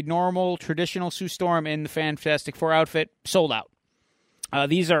 but the normal, traditional Sue Storm in the Fantastic Four outfit, sold out.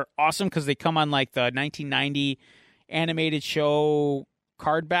 These are awesome because they come on like the 1990 animated show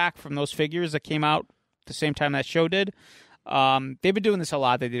card back from those figures that came out the same time that show did. They've been doing this a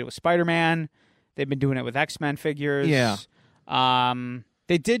lot. They did it with Spider-Man. They've been doing it with X-Men figures. Yeah.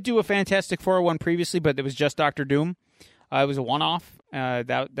 They did do a Fantastic Four one previously, but it was just Dr. Doom. It was a one-off.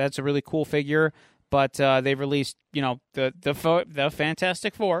 That's a really cool figure. But they've released, the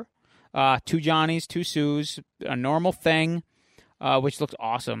Fantastic Four, 2 Johnnies, 2 Sues, a normal Thing, which looks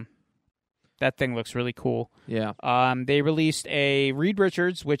awesome. That thing looks really cool. Yeah. They released a Reed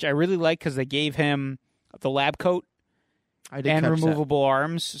Richards, which I really like because they gave him the lab coat and removable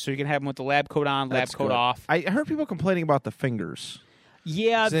arms, so you can have him with the lab coat on, lab coat off. I heard people complaining about the fingers.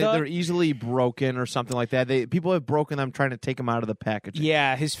 Yeah, they're easily broken or something like that. People have broken them trying to take them out of the packaging.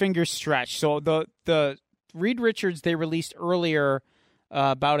 Yeah, his fingers stretch. So the Reed Richards they released earlier,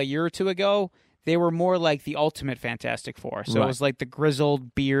 about a year or 2 ago, they were more like the Ultimate Fantastic Four. So It was like the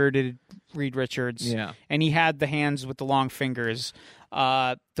grizzled, bearded Reed Richards. Yeah, and he had the hands with the long fingers.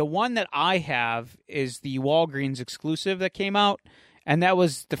 The one that I have is the Walgreens exclusive that came out. And that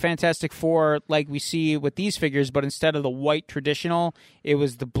was the Fantastic Four like we see with these figures, but instead of the white traditional, it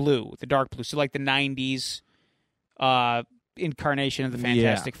was the blue, the dark blue. So like the 90s incarnation of the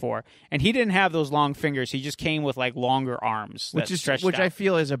Fantastic Four. And he didn't have those long fingers. He just came with like longer arms. Which I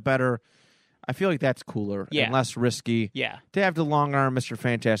feel is a better... I feel like that's cooler and less risky. Yeah. To have the long arm Mr.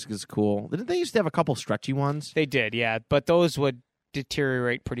 Fantastic is cool. Didn't they used to have a couple stretchy ones? They did, yeah. But those would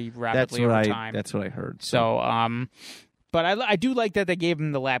deteriorate pretty rapidly over time. That's what I heard. So but I do like that they gave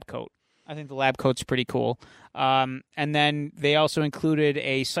him the lab coat. I think the lab coat's pretty cool. And then they also included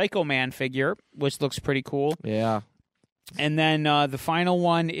a Psycho Man figure, which looks pretty cool. Yeah. And then the final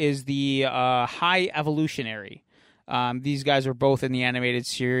one is the High Evolutionary. These guys were both in the animated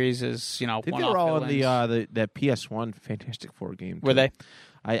series as, I think they one-off were all villains. in the PS1 Fantastic Four game. Were too. they?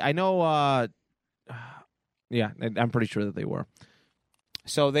 I know. Yeah, I'm pretty sure that they were.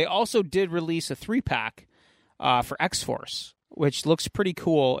 So they also did release a 3-pack for X-Force, which looks pretty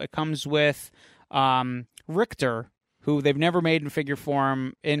cool. It comes with Richter, who they've never made in figure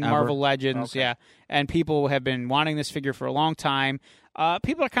form in Ever? Marvel Legends. Okay. Yeah, and people have been wanting this figure for a long time.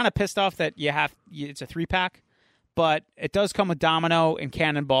 People are kind of pissed off that it's a 3-pack, but it does come with Domino and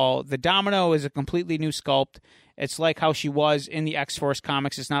Cannonball. The Domino is a completely new sculpt. It's like how she was in the X-Force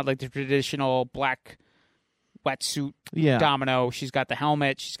comics. It's not like the traditional black wetsuit Domino. She's got the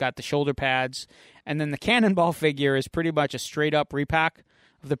helmet. She's got the shoulder pads. And then the Cannonball figure is pretty much a straight-up repack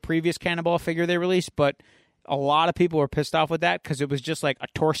of the previous Cannonball figure they released, but a lot of people were pissed off with that because it was just like a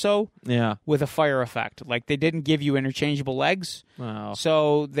torso with a fire effect. Like, they didn't give you interchangeable legs. Wow.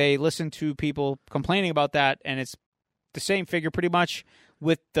 So they listened to people complaining about that, and it's the same figure pretty much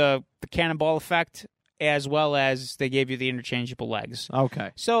with the Cannonball effect, as well as they gave you the interchangeable legs. Okay.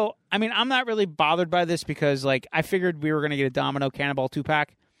 So, I mean, I'm not really bothered by this because, like, I figured we were going to get a Domino Cannonball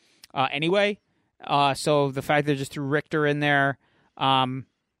 2-pack anyway. So the fact they just threw Richter in there,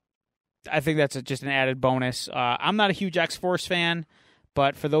 I think that's just an added bonus. I'm not a huge X-Force fan,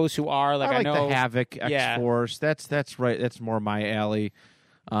 but for those who are, like, I know the Havoc X-Force. That's right. That's more my alley.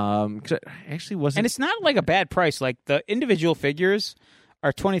 'Cause it actually wasn't. And it's not like a bad price. Like, the individual figures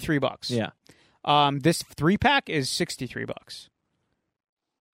are $23. Yeah. This 3-pack is $63.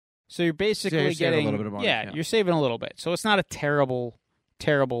 So you're basically you're saving getting a little bit of money, yeah. You're saving a little bit. So it's not a terrible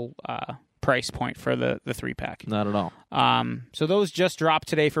price point for the 3-pack. Not at all. So those just dropped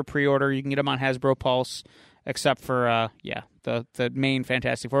today for pre-order. You can get them on Hasbro Pulse, except for the main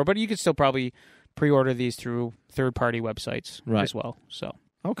Fantastic Four. But you could still probably pre-order these through third-party websites as well. So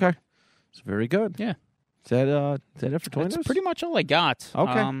okay, it's very good. Yeah, is that it for Toy News? That's pretty much all I got.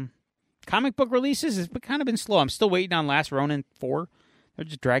 Okay. Comic book releases has kind of been slow. I'm still waiting on Last Ronin 4. They're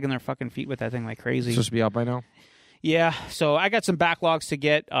just dragging their fucking feet with that thing like crazy. It's supposed to be out by now. Yeah, so I got some backlogs to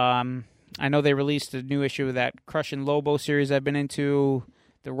get. I know they released a new issue of that Crush and Lobo series I've been into.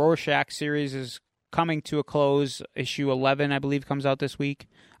 The Rorschach series is coming to a close. Issue 11, I believe, comes out this week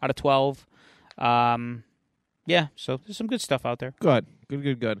out of 12. Yeah, so there's some good stuff out there. Good.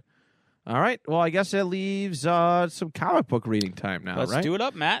 All right. Well, I guess that leaves some comic book reading time now, Let's right? do it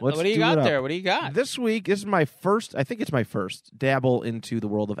up, Matt. Let's what do you do got it up. there? What do you got? This week, this is my first, I think it's my first, dabble into the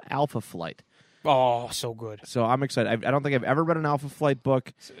world of Alpha Flight. Oh, so good. So I'm excited. I don't think I've ever read an Alpha Flight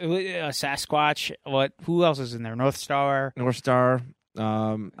book. Sasquatch. What? Who else is in there? North Star. North Star. Is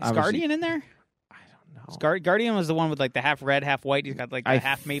Guardian in there? I don't know. Guardian was the one with like the half red, half white. He's got like the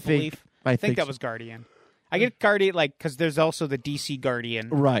half maple leaf. I think that was Guardian. I get Guardian because there's also the DC Guardian.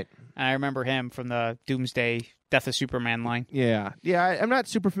 Right. And I remember him from the Doomsday Death of Superman line. Yeah. I'm not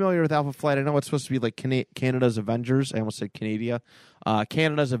super familiar with Alpha Flight. I know it's supposed to be like Canada's Avengers. I almost said Canada.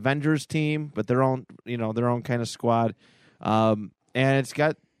 Canada's Avengers team, but their own kind of squad. And it's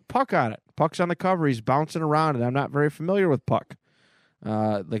got Puck on it. Puck's on the cover. He's bouncing around, and I'm not very familiar with Puck.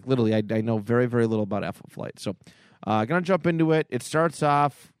 Like literally, I know very, very little about Alpha Flight. So, gonna jump into it. It starts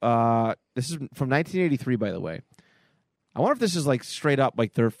off. This is from 1983, by the way. I wonder if this is like straight up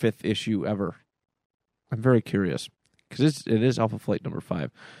like their 5th issue ever. I'm very curious because it is Alpha Flight number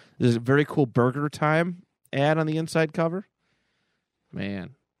 5. There's a very cool Burger Time ad on the inside cover.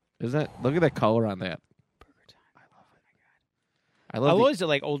 Man, look at that color on that. Burger Time. I love it. I always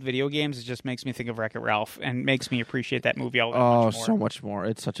like old video games. It just makes me think of Wreck-It Ralph and makes me appreciate that movie all that much more. So much more.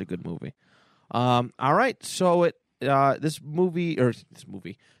 It's such a good movie. All right, so this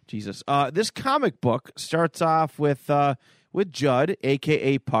comic book starts off with Judd,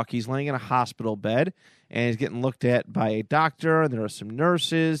 a.k.a. Puck. He's laying in a hospital bed, and he's getting looked at by a doctor, and there are some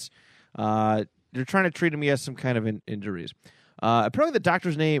nurses. They're trying to treat him. He has some kind of injuries. Apparently, the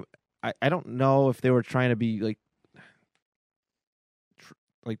doctor's name, I don't know if they were trying to be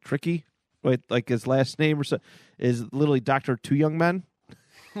like tricky, like his last name or so, is literally Dr. Two Young Men.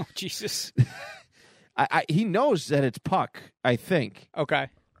 Oh, Jesus. He knows that it's Puck, I think. Okay.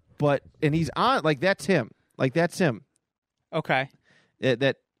 And he's on, like, that's him. Like, that's him. Okay.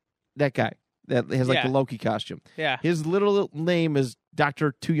 That guy that has, like, the Loki costume. Yeah. His little name is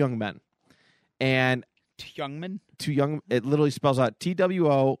Dr. Two Young Men. And Youngman? It literally spells out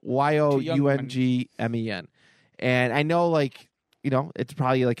TWOYOUNGMEN. And I know, like, it's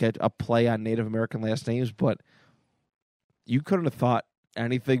probably like a play on Native American last names, but you couldn't have thought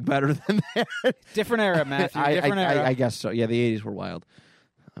anything better than that. Different era, Matthew. Different era. I guess so. Yeah, the 80s were wild.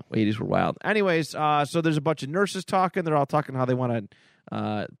 Anyways, so there's a bunch of nurses talking. They're all talking how they want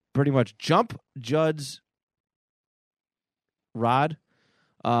to pretty much jump Judd's Rod.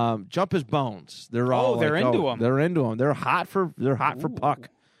 Jump his bones. They're all they're into him. They're into him. They're hot for Puck.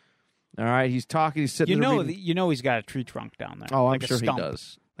 All right, he's talking. He's sitting. He's got a tree trunk down there. Oh, I'm like sure a stump. he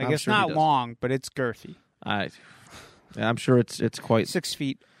does. It's not long, but it's girthy. I'm sure it's quite 6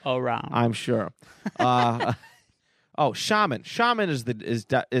 feet around. I'm sure. Shaman. Shaman is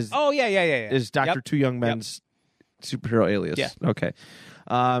Dr. Two Young Men's superhero alias. Yeah. Okay.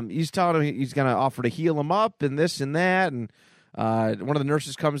 He's telling him he's going to offer to heal him up and this and that. And one of the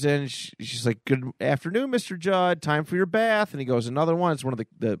nurses comes in. She's like, "Good afternoon, Mr. Judd. Time for your bath." And he goes, "Another one." It's one of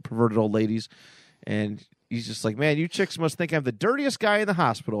the perverted old ladies. And he's just like, "Man, you chicks must think I'm the dirtiest guy in the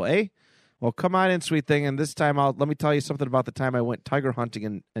hospital, eh? Well, come on in, sweet thing. And this time, let me tell you something about the time I went tiger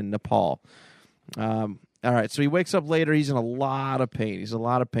hunting in Nepal." All right, so he wakes up later. He's in a lot of pain. He's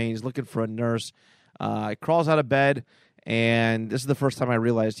looking for a nurse. He crawls out of bed, and this is the first time I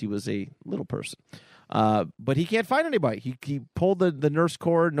realized he was a little person. But he can't find anybody. He pulled the nurse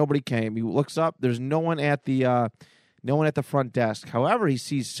cord. Nobody came. He looks up. There's no one at the front desk. However, he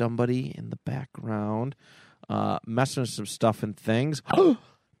sees somebody in the background messing with some stuff and things.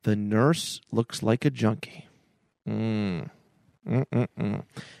 The nurse looks like a junkie.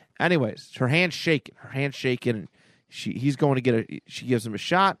 Anyways, her hand's shaking. He's going to get she gives him a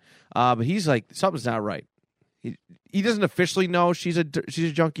shot, but he's like, something's not right. He doesn't officially know she's a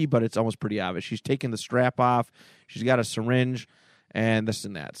junkie, but it's almost pretty obvious. She's taking the strap off. She's got a syringe and this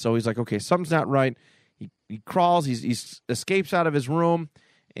and that. So he's like, okay, something's not right. He crawls. He escapes out of his room,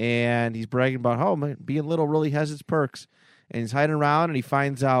 and he's bragging about, "Oh man, being little really has its perks." And he's hiding around, and he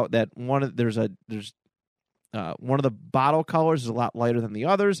finds out that one of the bottle colors is a lot lighter than the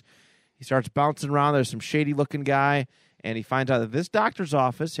others. He starts bouncing around. There's some shady looking guy, and he finds out that this doctor's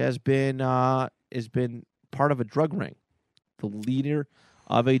office has been part of a drug ring, the leader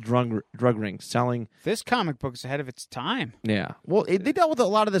of a drug ring selling. This comic book's ahead of its time. Yeah, well, they dealt with a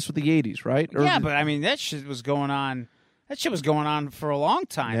lot of this with the 80s, right? Yeah, but I mean that shit was going on. That shit was going on for a long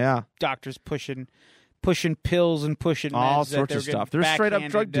time. Yeah, doctors pushing pills and pushing all meds sorts of stuff. They're straight up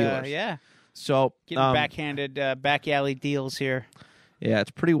drug dealers. Yeah. So getting backhanded back alley deals here. Yeah,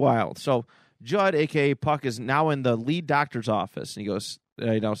 it's pretty wild. So Judd, aka Puck, is now in the lead doctor's office, and he goes,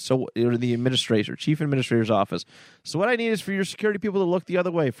 so the chief administrator's office. So what I need is for your security people to look the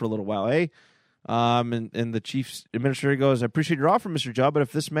other way for a little while, eh? And the chief administrator goes, "I appreciate your offer, Mr. Judd, but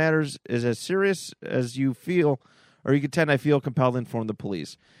if this matters is as serious as you feel, or you contend, I feel compelled to inform the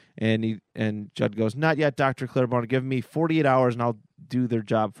police." And Judd goes, "Not yet, Dr. Claiborne. Give me 48 hours, and I'll do their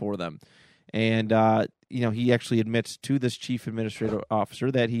job for them." And he actually admits to this chief administrative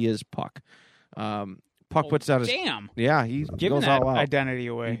officer that he is Puck. Puck puts out his... Damn. Yeah, he giving goes that all out. Identity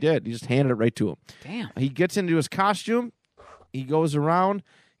away. He did. He just handed it right to him. Damn. He gets into his costume. He goes around.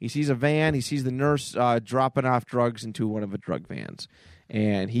 He sees a van. He sees the nurse dropping off drugs into one of the drug vans.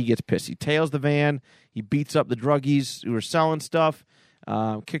 And he gets pissed. He tails the van. He beats up the druggies who are selling stuff.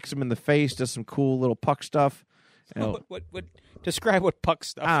 Kicks him in the face. Does some cool little Puck stuff. What describe what Puck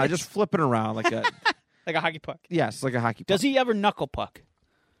stuff is? Just flipping around like a... like a hockey puck. Yes, like a hockey puck. Does he ever knuckle puck?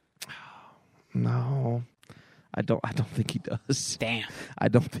 No, I don't think he does. Damn, I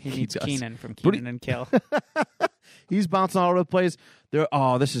don't think he does. Keenan from Keenan and Kel. He's bouncing all over the place.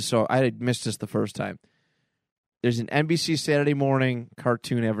 This is so. I had missed this the first time. There's an NBC Saturday morning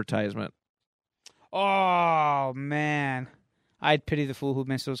cartoon advertisement. Oh man, I'd pity the fool who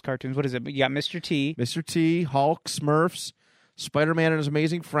missed those cartoons. What is it? You got Mr. T, Hulk, Smurfs, Spider-Man and his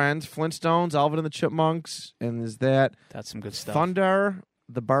amazing friends, Flintstones, Alvin and the Chipmunks, and that's some good stuff. Thundar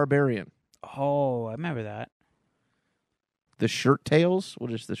the Barbarian. Oh, I remember that. The Shirt Tails?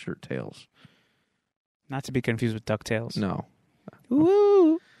 What is the Shirt Tails? Not to be confused with DuckTales. No.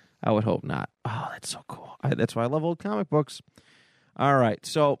 Woo! I would hope not. Oh, that's so cool. That's why I love old comic books. All right,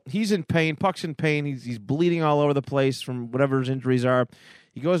 so he's in pain. Puck's in pain. He's bleeding all over the place from whatever his injuries are.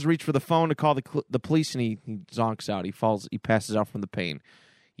 He goes to reach for the phone to call the police, and he zonks out. He falls. He passes out from the pain.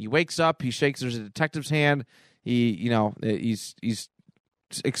 He wakes up. He shakes. There's a detective's hand. He's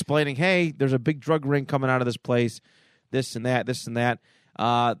explaining, "Hey, there's a big drug ring coming out of this place. This and that. This and that."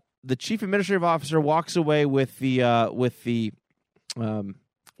 The chief administrative officer walks away with the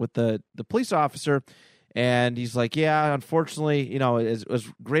police officer, and he's like, "Yeah, unfortunately, as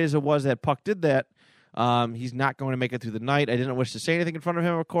great as it was that Puck did that, he's not going to make it through the night. I didn't wish to say anything in front of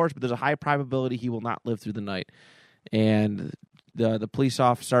him, of course, but there's a high probability he will not live through the night." And the police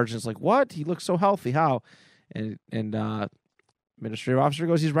sergeant's like, "What? He looks so healthy. How?" And administrative officer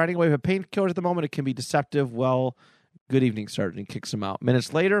goes, "He's riding away with painkillers at the moment. It can be deceptive. Well, good evening, Sergeant." He kicks him out.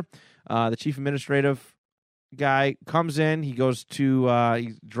 Minutes later, the chief administrative guy comes in. He goes to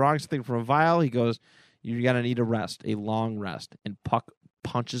he's drawing something from a vial. He goes, you're going to need a rest, a long rest. And Puck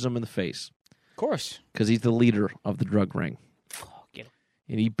punches him in the face. Of course. Because he's the leader of the drug ring. Oh, get him.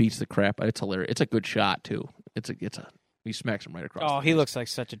 And he beats the crap. It's hilarious. It's a good shot, too. He smacks him right across. Oh, he looks like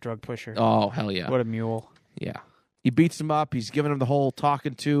such a drug pusher. Oh, hell yeah. What a mule. Yeah. He beats him up. He's giving him the whole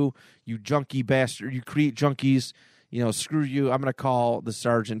talking to, you junkie bastard. You create junkies. Screw you. I'm going to call the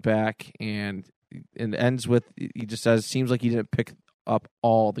sergeant back. And it ends with, he just says, seems like he didn't pick up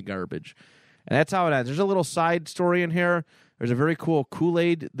all the garbage. And that's how it ends. There's a little side story in here. There's a very cool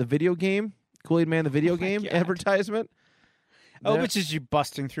Kool-Aid, the video game. Kool-Aid Man, the video game advertisement. Oh, which is you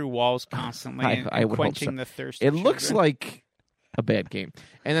busting through walls constantly and would quenching hope so. the thirst. It looks like a bad game.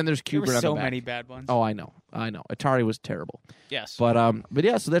 And then there's Kubrick there were on so the back. many bad ones. Oh, I know. Atari was terrible. Yes. But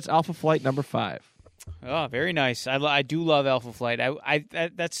yeah, so that's Alpha Flight number 5. Oh, very nice. I do love Alpha Flight.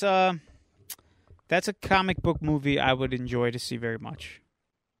 That's a comic book movie I would enjoy to see very much.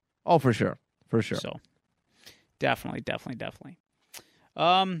 Oh, for sure. For sure. So, definitely.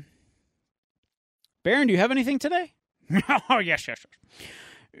 Baron, do you have anything today? Oh, yes.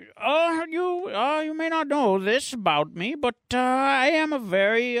 You may not know this about me, but I am a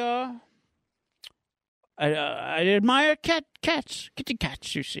very I admire kitty cats.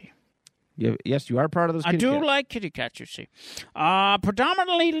 You see. Yes, you are part of those. I kitty do cats. like kitty cats. You see,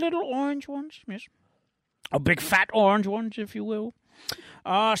 predominantly little orange ones. Yes, big fat orange ones, if you will.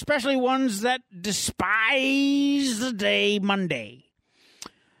 Especially ones that despise the day Monday.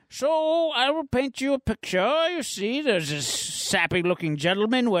 So I will paint you a picture. You see, there's this sappy-looking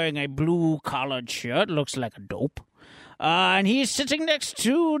gentleman wearing a blue-collared shirt. Looks like a dope. And he's sitting next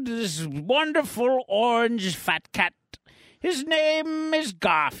to this wonderful orange fat cat. His name is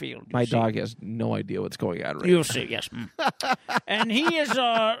Garfield. My dog has no idea what's going on right You now. see, yes. And he is,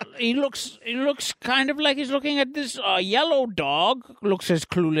 he looks kind of like he's looking at this yellow dog. Looks as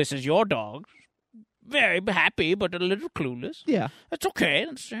clueless as your dog. Very happy, but a little clueless. Yeah. That's okay.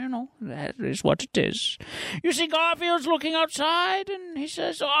 That is what it is. You see, Garfield's looking outside, and he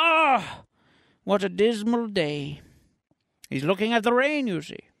says, what a dismal day. He's looking at the rain, you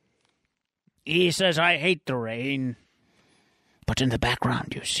see. He says, I hate the rain. But in the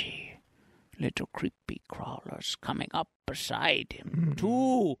background, you see, little creepy crawlers coming up beside him.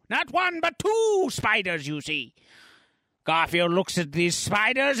 2, not 1, but 2 spiders, you see. Garfield looks at these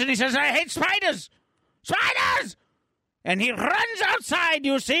spiders, and he says, I hate spiders. Spiders! And he runs outside,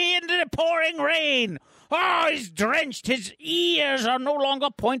 you see, into the pouring rain. Oh, he's drenched. His ears are no longer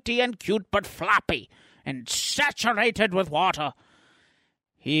pointy and cute, but floppy and saturated with water.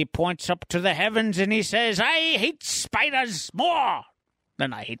 He points up to the heavens and he says, I hate spiders more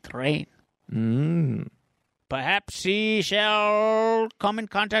than I hate the rain. Perhaps he shall come in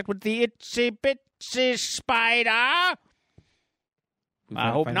contact with the itsy-bitsy spider.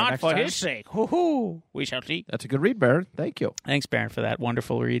 I hope not for his sake. Hoo-hoo. We shall see. That's a good read, Baron. Thank you. Thanks, Baron, for that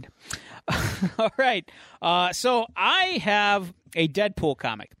wonderful read. All right. So I have a Deadpool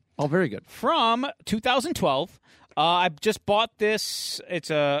comic. Oh, very good. From 2012. I just bought this. It's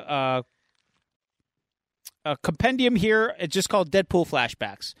a compendium here. It's just called Deadpool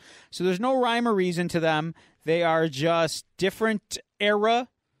Flashbacks. So there's no rhyme or reason to them. They are just different era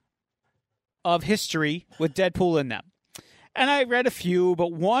of history with Deadpool in them. And I read a few,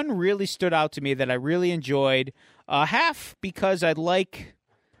 but one really stood out to me that I really enjoyed. Half because I like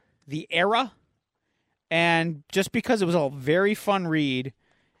the era, and just because it was a very fun read,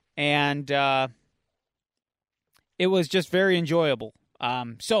 and it was just very enjoyable.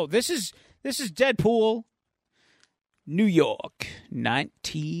 So this is Deadpool, New York,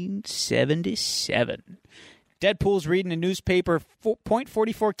 1977. Deadpool's reading a newspaper.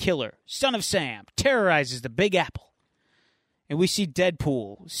 .44 killer, son of Sam, terrorizes the Big Apple. And we see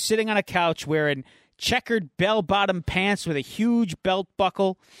Deadpool sitting on a couch wearing checkered bell-bottom pants with a huge belt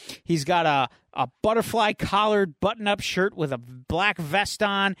buckle. He's got a butterfly-collared button-up shirt with a black vest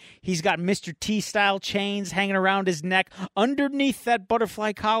on. He's got Mr. T-style chains hanging around his neck underneath that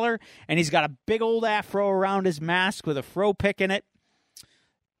butterfly collar. And he's got a big old afro around his mask with a fro pick in it.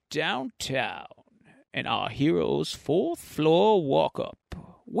 Downtown, in our hero's 4th floor walk-up,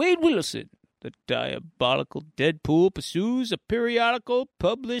 Wade Willison, the diabolical Deadpool, pursues a periodical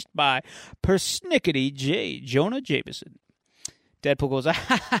published by Persnickety J. Jonah Jameson. Deadpool goes,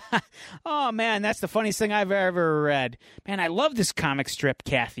 oh, man, that's the funniest thing I've ever read. Man, I love this comic strip,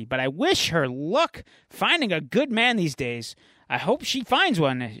 Kathy, but I wish her luck finding a good man these days. I hope she finds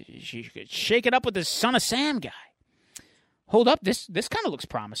one. She could shake it up with this Son of Sam guy. Hold up, this kind of looks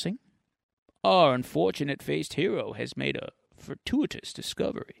promising. Our unfortunate faced hero has made a fortuitous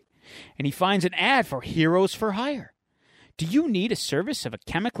discovery, and he finds an ad for Heroes for Hire. Do you need a service of a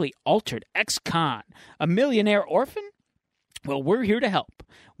chemically altered ex-con, a millionaire orphan? Well, we're here to help.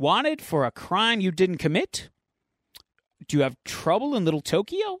 Wanted for a crime you didn't commit? Do you have trouble in Little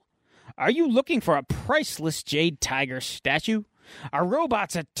Tokyo? Are you looking for a priceless jade tiger statue? Are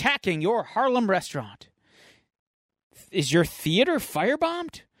robots attacking your Harlem restaurant? Is your theater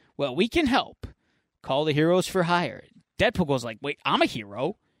firebombed? Well, we can help. Call the Heroes for Hire. Deadpool goes like, wait, I'm a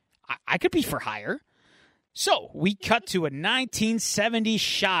hero. I could be for hire. So we cut to a 1970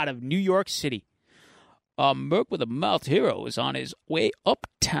 shot of New York City. A merc with a mouth hero is on his way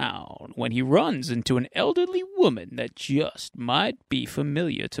uptown when he runs into an elderly woman that just might be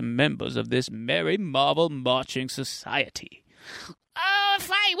familiar to members of this merry Marvel marching society. Oh,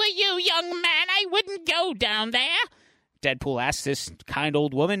 if I were you, young man, I wouldn't go down there. Deadpool asks this kind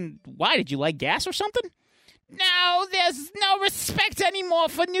old woman, why, did you like gas or something? No, there's no respect anymore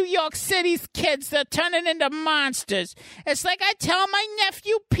for New York City's kids. They're turning into monsters. It's like I tell my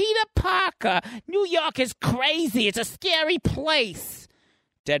nephew Peter Parker, New York is crazy. It's a scary place.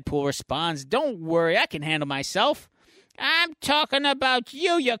 Deadpool responds, don't worry, I can handle myself. I'm talking about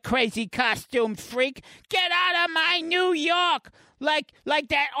you, you crazy costume freak. Get out of my New York. Like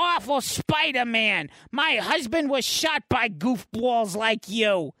that awful Spider-Man. My husband was shot by goofballs like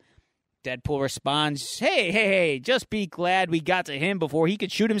you. Deadpool responds, hey, just be glad we got to him before he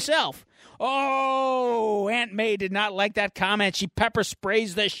could shoot himself. Oh, Aunt May did not like that comment. She pepper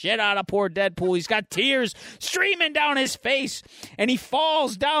sprays the shit out of poor Deadpool. He's got tears streaming down his face, and he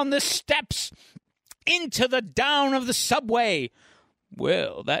falls down the steps into the down of the subway.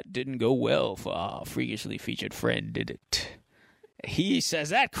 Well, that didn't go well for our freakishly featured friend, did it? He says,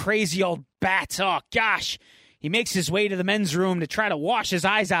 that crazy old bat, oh gosh. He makes his way to the men's room to try to wash his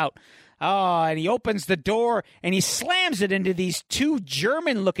eyes out. Oh, and he opens the door, and he slams it into these two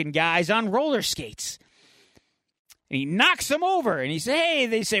German-looking guys on roller skates. And he knocks them over, and he says, hey,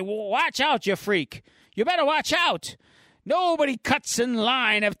 they say, well, watch out, you freak. You better watch out. Nobody cuts in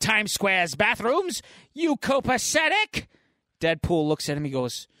line of Times Square's bathrooms, you copacetic. Deadpool looks at him, he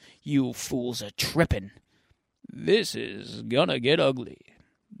goes, you fools are tripping. This is gonna get ugly.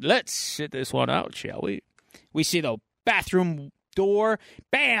 Let's sit this one out, shall we? We see the bathroom door,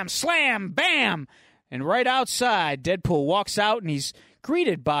 bam, slam, bam. And right outside, Deadpool walks out, and he's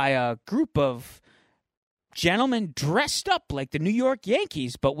greeted by a group of gentlemen dressed up like the New York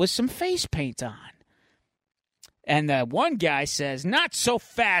Yankees, but with some face paint on. And the one guy says, not so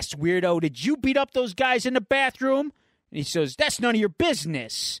fast, weirdo. Did you beat up those guys in the bathroom? And he says, that's none of your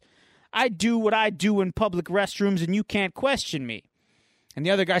business. I do what I do in public restrooms, and you can't question me. And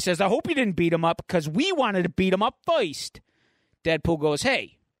the other guy says, I hope you didn't beat him up because we wanted to beat him up first. Deadpool goes,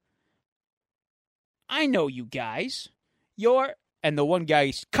 hey, I know you guys. You're... And the one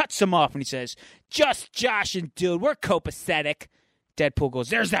guy cuts him off and he says, just joshing, dude. We're copacetic. Deadpool goes,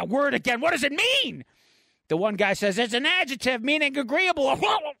 there's that word again. What does it mean? The one guy says, it's an adjective meaning agreeable.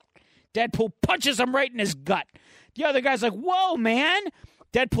 Deadpool punches him right in his gut. The other guy's like, whoa, man.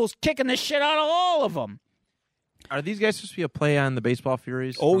 Deadpool's kicking the shit out of all of them. Are these guys supposed to be a play on the Baseball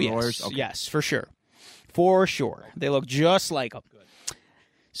Furies? Oh, yes. Okay. Yes, for sure. For sure. They look just like them. Good.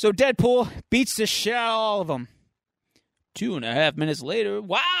 So Deadpool beats the shit out of all of them. 2.5 minutes later,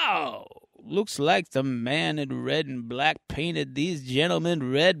 wow! Looks like the man in red and black painted these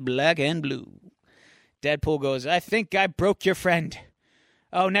gentlemen red, black, and blue. Deadpool goes, I think I broke your friend.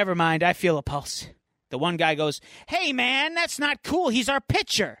 Oh, never mind. I feel a pulse. The one guy goes, hey, man, that's not cool. He's our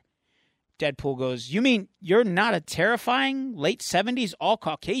pitcher. Deadpool goes, you mean you're not a terrifying late 70s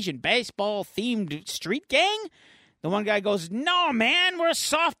all-Caucasian baseball-themed street gang? The one guy goes, no, man, we're a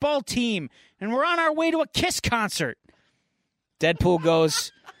softball team, and we're on our way to a Kiss concert. Deadpool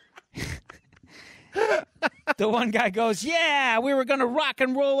goes, the one guy goes, yeah, we were going to rock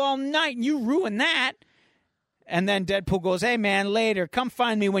and roll all night, and you ruined that. And then Deadpool goes, hey, man, later, come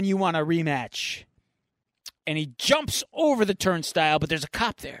find me when you want a rematch. And he jumps over the turnstile, but there's a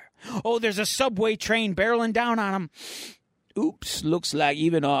cop there. Oh, there's a subway train barreling down on him. Oops, looks like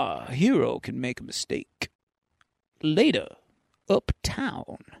even our hero can make a mistake. Later,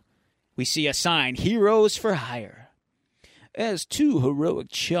 uptown, we see a sign, Heroes for Hire. As two heroic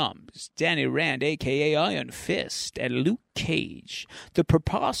chums, Danny Rand, a.k.a. Iron Fist, and Luke Cage, the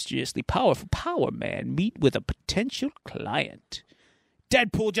preposterously powerful Power Man, meet with a potential client.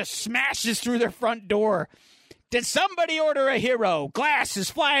 Deadpool just smashes through their front door. Did somebody order a hero? Glass is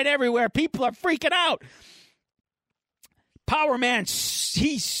flying everywhere. People are freaking out. Power Man,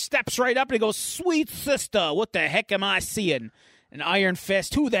 he steps right up and he goes, sweet sister, what the heck am I seeing? And Iron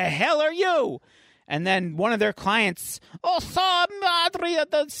Fist, who the hell are you? And then one of their clients, oh, so madre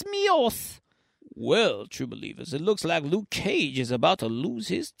de míos. Well, true believers, it looks like Luke Cage is about to lose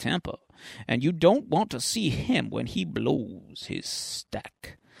his temper, and you don't want to see him when he blows his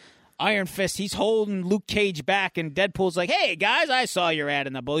stack. Iron Fist, he's holding Luke Cage back, and Deadpool's like, hey, guys, I saw your ad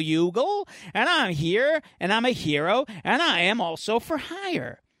in the Bugle, and I'm here, and I'm a hero, and I am also for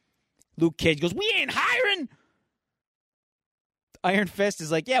hire. Luke Cage goes, we ain't hiring. Iron Fist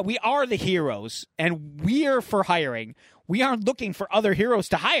is like, yeah, we are the heroes, and we're for hiring. We aren't looking for other heroes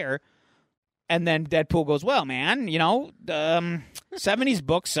to hire. And then Deadpool goes, well, man, 70s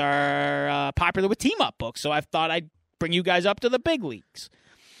books are popular with team-up books, so I thought I'd bring you guys up to the big leagues.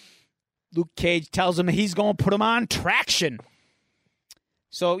 Luke Cage tells him he's going to put him on traction.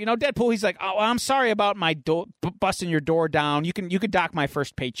 So, Deadpool, he's like, oh, I'm sorry about my busting your door down. You can dock my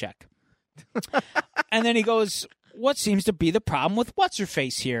first paycheck. And then he goes, what seems to be the problem with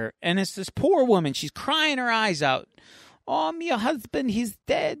what's-her-face here? And it's this poor woman. She's crying her eyes out. Oh, my husband, he's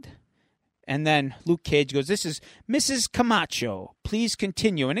dead. And then Luke Cage goes, this is Mrs. Camacho. Please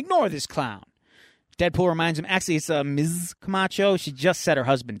continue and ignore this clown. Deadpool reminds him, actually, it's Ms. Camacho. She just said her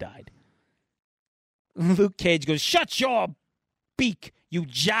husband died. Luke Cage goes, shut your beak, you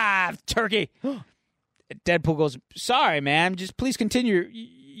jive turkey. Deadpool goes, sorry, ma'am. Just please continue.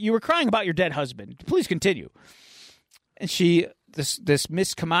 You were crying about your dead husband. Please continue. And this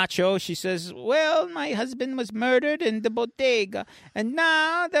Miss Camacho, she says, well, my husband was murdered in the bodega, and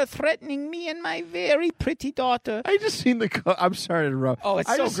now they're threatening me and my very pretty daughter. I just seen the I'm sorry to interrupt. Oh, it's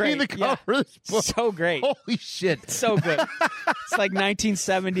so great. I just seen the cover of this book. So great. Holy shit. So good. It's like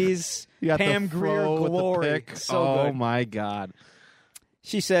 1970s Pam Grier glory. So good. Oh, my God.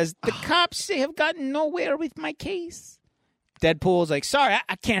 She says, the cops, they have gotten nowhere with my case. Deadpool's like, sorry,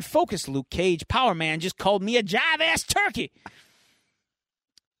 I can't focus, Luke Cage. Power Man just called me a jive-ass turkey.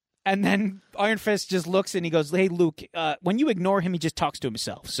 And then Iron Fist just looks and he goes, hey, Luke, when you ignore him, he just talks to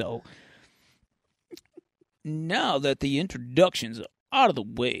himself. So now that the introductions are out of the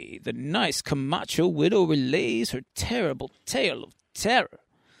way, the nice Camacho widow relays her terrible tale of terror.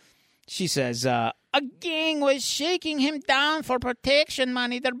 She says, a gang was shaking him down for protection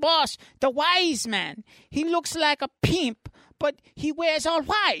money. Their boss, the wise man, he looks like a pimp, but he wears all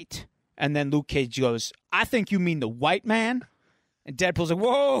white. And then Luke Cage goes, I think you mean the white man? And Deadpool's like,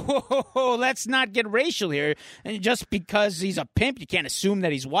 whoa, let's not get racial here. And just because he's a pimp, you can't assume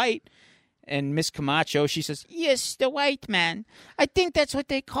that he's white. And Miss Camacho, she says, yes, the white man. I think that's what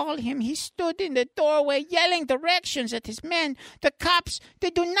they call him. He stood in the doorway yelling directions at his men. The cops, they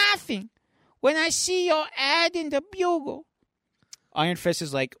do nothing. When I see your ad in the Bugle. Iron Fist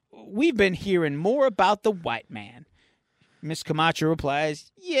is like, we've been hearing more about the white man. Miss Camacho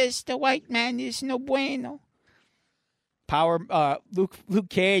replies, yes, the white man is no bueno. Luke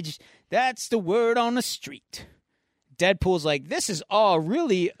Cage, that's the word on the street. Deadpool's like, this is all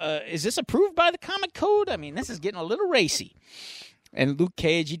really, is this approved by the comic code? I mean, this is getting a little racy. And Luke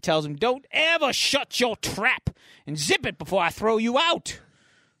Cage, he tells him, don't ever shut your trap and zip it before I throw you out.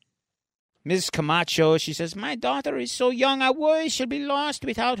 Ms. Camacho, she says, my daughter is so young, I worry she'll be lost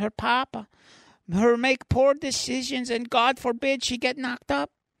without her papa. Her make poor decisions, and God forbid she get knocked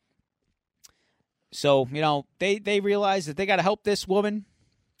up. So, they realize that they got to help this woman.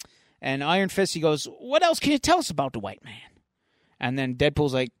 And Iron Fist, he goes, what else can you tell us about the white man? And then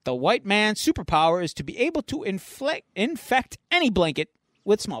Deadpool's like, the white man's superpower is to be able to infect any blanket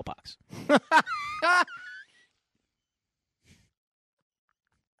with smallpox.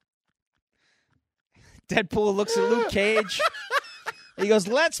 Deadpool looks at Luke Cage. He goes,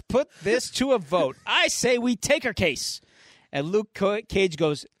 let's put this to a vote. I say we take her case. And Luke Cage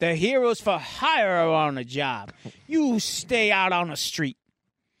goes, the heroes for hire are on the job. You stay out on the street.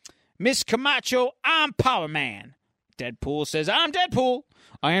 Miss Camacho, I'm Power Man. Deadpool says, I'm Deadpool.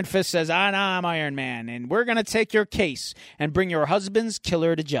 Iron Fist says, I'm Iron Man. And we're going to take your case and bring your husband's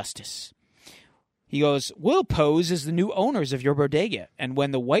killer to justice. He goes, we'll pose as the new owners of your bodega. And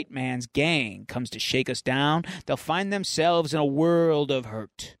when the white man's gang comes to shake us down, they'll find themselves in a world of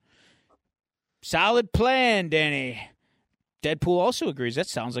hurt. Solid plan, Danny. Deadpool also agrees. That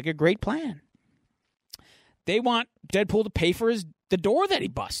sounds like a great plan. They want Deadpool to pay for the door that he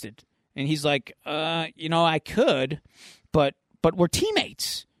busted. And he's like, I could, but we're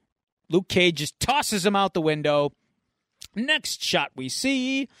teammates. Luke Cage just tosses him out the window. Next shot we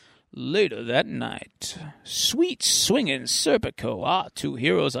see, later that night. Sweet swinging Serpico, our two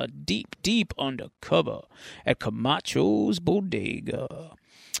heroes are deep, deep undercover at Camacho's bodega.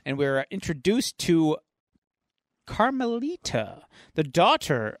 And we're introduced to Carmelita, the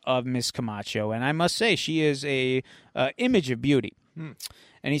daughter of Miss Camacho, and I must say she is a image of beauty.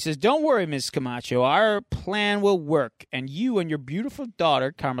 And he says, don't worry, Miss Camacho, our plan will work, and you and your beautiful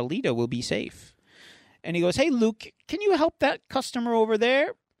daughter, Carmelita, will be safe. And he goes, hey, Luke, can you help that customer over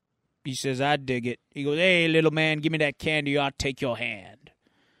there? He says, I dig it. He goes, hey, little man, give me that candy. I'll take your hand.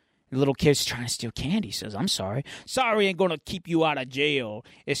 The little kid's trying to steal candy. He says, I'm sorry. Sorry ain't going to keep you out of jail.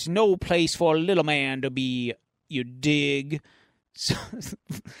 It's no place for a little man to be, you dig.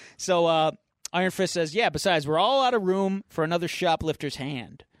 So Iron Fist says, yeah, besides, we're all out of room for another shoplifter's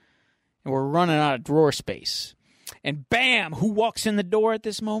hand. And we're running out of drawer space. And bam, who walks in the door at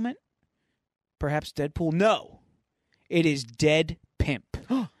this moment? Perhaps Deadpool? No. It is Dead Pimp.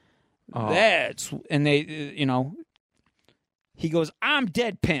 And they, he goes, I'm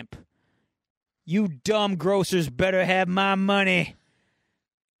Dead Pimp. You dumb grocers better have my money.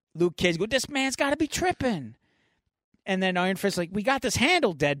 Luke Cage goes, this man's got to be tripping. And then Iron Fist like, we got this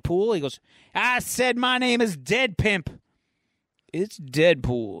handled, Deadpool. He goes, I said my name is Dead Pimp. It's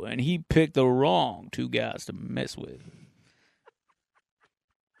Deadpool, and he picked the wrong two guys to mess with.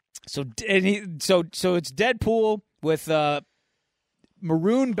 So it's Deadpool with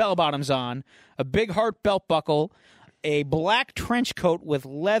maroon bell bottoms on, a big heart belt buckle, a black trench coat with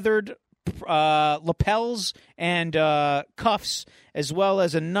leathered lapels and cuffs, as well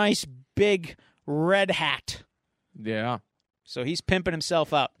as a nice big red hat. Yeah. So he's pimping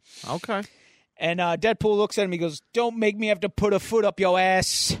himself up. Okay. And Deadpool looks at him. He goes, don't make me have to put a foot up your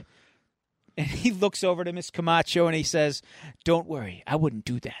ass. And he looks over to Miss Camacho and he says, don't worry, I wouldn't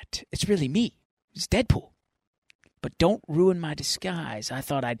do that. It's really me. It's Deadpool. But don't ruin my disguise. I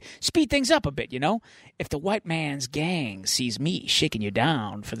thought I'd speed things up a bit, If the white man's gang sees me shaking you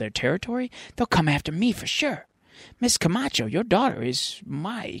down for their territory, they'll come after me for sure. Miss Camacho, your daughter is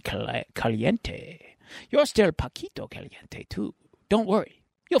my caliente. You're still Paquito Caliente, too. Don't worry.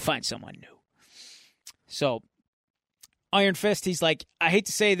 You'll find someone new. So, Iron Fist, he's like, I hate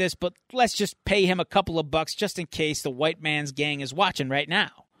to say this, but let's just pay him a couple of bucks just in case the white man's gang is watching right now.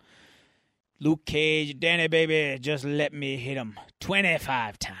 Luke Cage, Danny, baby, just let me hit him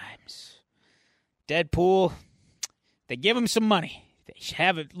 25 times. Deadpool, they give him some money. They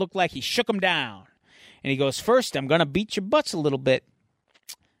have it look like he shook him down. And he goes, first, I'm going to beat your butts a little bit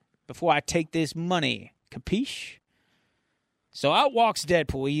before I take this money. Capiche? So out walks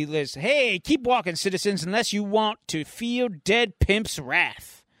Deadpool. He says, hey, keep walking, citizens, unless you want to feel Dead Pimp's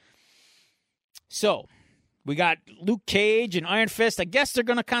wrath. So, we got Luke Cage and Iron Fist. I guess they're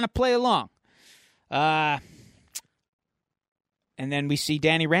going to kind of play along. And then we see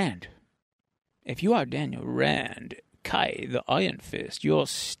Danny Rand. If you are Daniel Rand, Kai the Iron Fist, you'll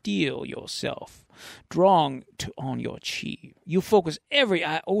steel yourself, drawing on your chi. You focus every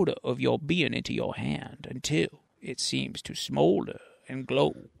iota of your being into your hand until it seems to smolder and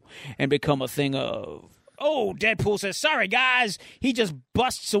glow and become a thing of... Oh, Deadpool says, sorry, guys. He just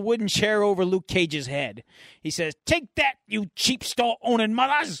busts a wooden chair over Luke Cage's head. He says, take that, you cheap store-owning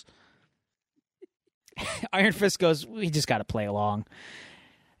mothers. Iron Fist goes, we just got to play along.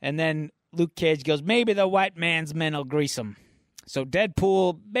 And then Luke Cage goes, maybe the white man's men will grease him. So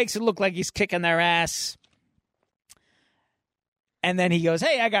Deadpool makes it look like he's kicking their ass. And then he goes,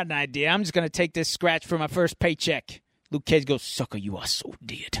 hey, I got an idea. I'm just going to take this scratch for my first paycheck. Luke Cage goes, sucker, you are so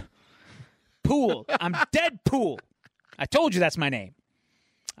dead. Pool. I'm Deadpool. I told you that's my name.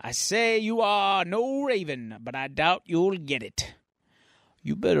 I say you are no raven, but I doubt you'll get it.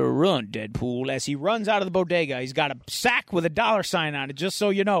 You better run, Deadpool. As he runs out of the bodega, he's got a sack with a $sign on it, just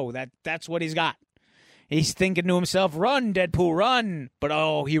so you know. That's what he's got. He's thinking to himself, run, Deadpool, run.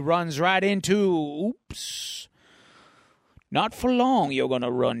 But, he runs right into, oops. Not for long you're going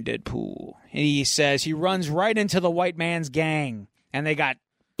to run, Deadpool. And he says he runs right into the white man's gang. And they got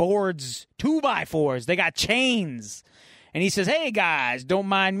boards, 2x4s. They got chains. And he says, hey, guys, don't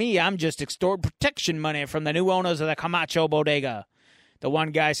mind me. I'm just extorting protection money from the new owners of the Camacho Bodega. The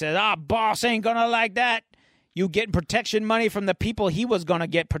one guy says, boss ain't going to like that. You getting protection money from the people he was going to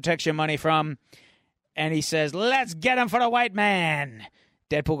get protection money from. And he says, let's get him for the white man.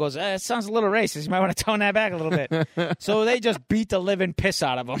 Deadpool goes, it sounds a little racist. You might want to tone that back a little bit. So they just beat the living piss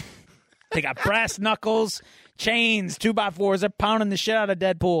out of him. They got brass knuckles, chains, 2x4s. They're pounding the shit out of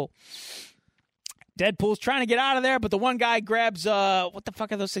Deadpool. Deadpool's trying to get out of there, but the one guy grabs, what the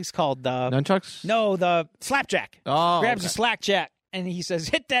fuck are those things called? Nunchucks? No, the slapjack. Grabs okay. a slapjack, and he says,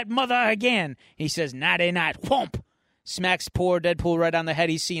 hit that mother again. He says, nighty-night, whomp. Smacks poor Deadpool right on the head.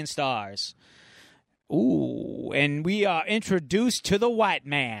 He's seeing stars. Ooh, and we are introduced to the white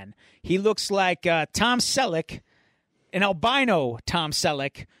man. He looks like Tom Selleck, an albino Tom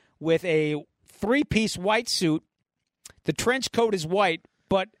Selleck, with a 3-piece white suit. The trench coat is white,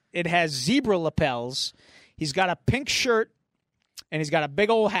 but it has zebra lapels. He's got a pink shirt, and he's got a big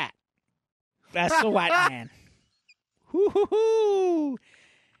old hat. That's the white man. Hoo-hoo-hoo.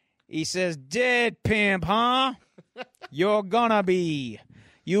 He says, dead pimp, huh? You're gonna be.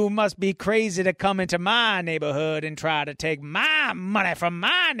 You must be crazy to come into my neighborhood and try to take my money from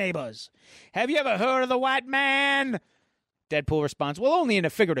my neighbors. Have you ever heard of the white man? Deadpool responds, well, only in a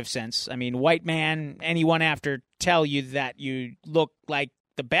figurative sense. I mean, white man, anyone after tell you that you look like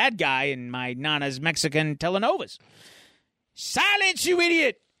the bad guy in my Nana's Mexican telenovas. Silence, you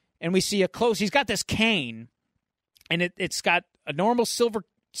idiot! And we see a close, he's got this cane, and it's got a normal silver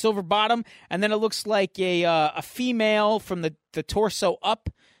bottom, and then it looks like a female from the torso up,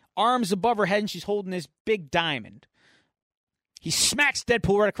 arms above her head, and she's holding this big diamond. He smacks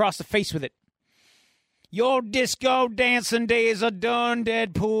Deadpool right across the face with it. Your disco dancing days are done,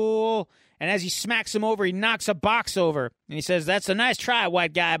 Deadpool. And as he smacks him over, he knocks a box over. And he says, that's a nice try,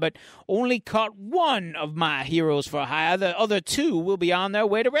 white guy, but only caught one of my heroes for hire. The other two will be on their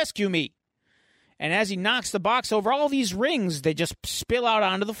way to rescue me. And as he knocks the box over, all these rings, they just spill out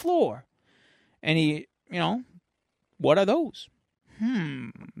onto the floor. And he, what are those?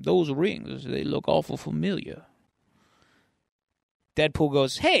 Those rings, they look awful familiar. Deadpool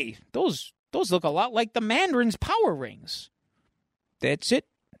goes, hey, those look a lot like the Mandarin's power rings. That's it.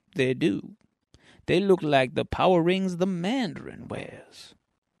 They do. They look like the power rings the Mandarin wears.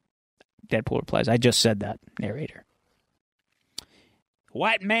 Deadpool replies, I just said that, narrator.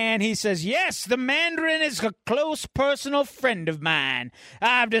 White man, he says, yes, the Mandarin is a close personal friend of mine.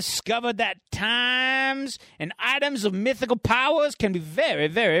 I've discovered that times and items of mythical powers can be very,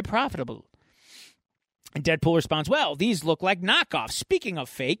 very profitable. And Deadpool responds, well, these look like knockoffs. Speaking of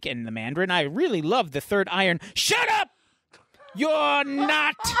fake and the Mandarin, I really love the third iron. Shut up! You're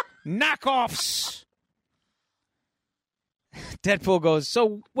not knockoffs. Deadpool goes,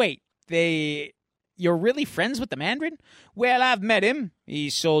 so wait, you're really friends with the Mandarin? Well, I've met him. He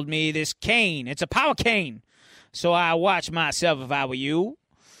sold me this cane. It's a power cane. So I watch myself if I were you.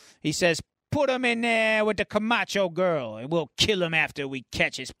 He says, put him in there with the Camacho girl, and we'll kill him after we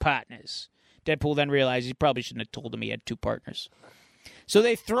catch his partners. Deadpool then realizes he probably shouldn't have told him he had two partners. So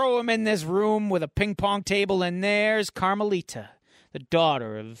they throw him in this room with a ping pong table, and there's Carmelita, the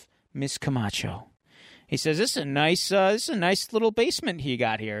daughter of Miss Camacho. He says, this is a nice little basement he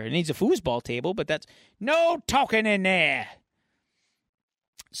got here. It needs a foosball table, but that's no talking in there.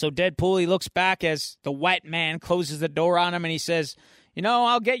 So Deadpool, he looks back as the white man closes the door on him, and he says,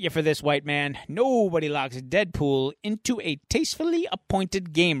 I'll get you for this, white man. Nobody locks Deadpool into a tastefully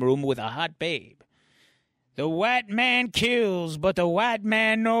appointed game room with a hot babe. The white man kills, but the white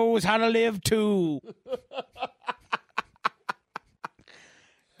man knows how to live too.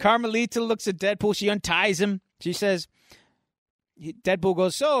 Carmelita looks at Deadpool. She unties him. She says, Deadpool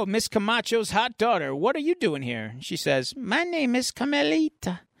goes, so, Miss Camacho's hot daughter, what are you doing here? She says, my name is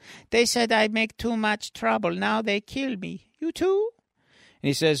Carmelita. They said I make too much trouble. Now they kill me. You too? And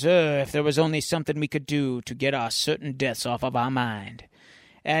he says, if there was only something we could do to get our certain deaths off of our mind.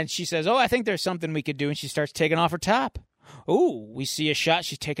 And she says, I think there's something we could do. And she starts taking off her top. We see a shot.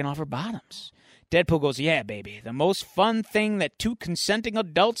 She's taking off her bottoms. Deadpool goes, yeah, baby, the most fun thing that two consenting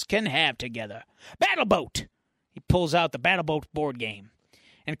adults can have together. Battle Boat. He pulls out the Battle Boat board game.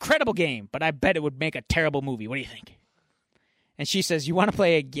 Incredible game, but I bet it would make a terrible movie. What do you think? And she says, you want to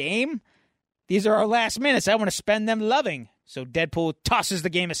play a game? These are our last minutes. I want to spend them loving. So Deadpool tosses the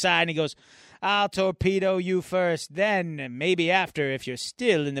game aside and he goes, I'll torpedo you first. Then, maybe after, if you're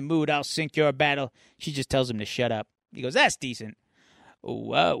still in the mood, I'll sink your battle. She just tells him to shut up. He goes, that's decent.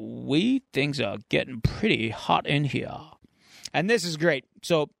 Things are getting pretty hot in here. And this is great.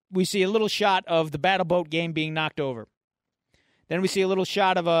 So we see a little shot of the Battle Boat game being knocked over. Then we see a little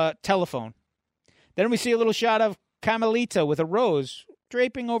shot of a telephone. Then we see a little shot of Carmelita with a rose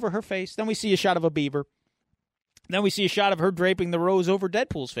draping over her face. Then we see a shot of a beaver. Then we see a shot of her draping the rose over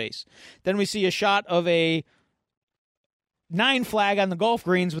Deadpool's face. Then we see a shot of a 9 flag on the golf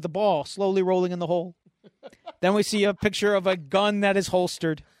greens with the ball slowly rolling in the hole. Then we see a picture of a gun that is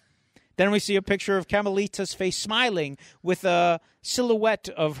holstered. Then we see a picture of Carmelita's face smiling with a silhouette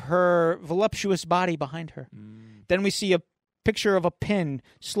of her voluptuous body behind her. Then we see a picture of a pin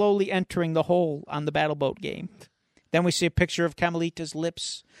slowly entering the hole on the Battle Boat game. Then we see a picture of Carmelita's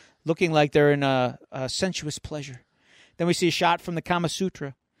lips looking like they're in a sensuous pleasure. Then we see a shot from the Kama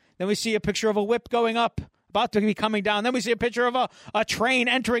Sutra. Then we see a picture of a whip going up, about to be coming down. Then we see a picture of a train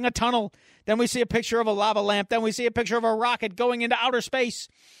entering a tunnel. Then we see a picture of a lava lamp. Then we see a picture of a rocket going into outer space.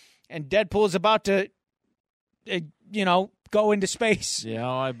 And Deadpool is about to, go into space. Yeah,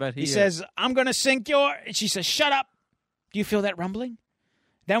 I bet he says, I'm going to sink your... And she says, shut up. Do you feel that rumbling?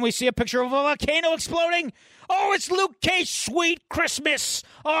 Then we see a picture of a volcano exploding. Oh, it's Luke Cage, Sweet Christmas.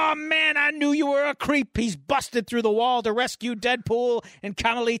 Oh, man, I knew you were a creep. He's busted through the wall to rescue Deadpool and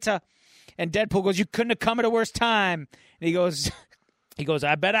Carmelita. And Deadpool goes, you couldn't have come at a worse time. And he goes,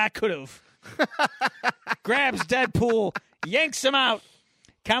 I bet I could have. Grabs Deadpool, yanks him out.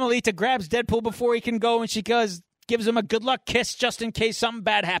 Carmelita grabs Deadpool before he can go, and she gives him a good luck kiss just in case something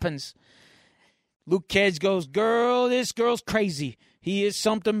bad happens. Luke Cage goes, girl, this girl's crazy. He is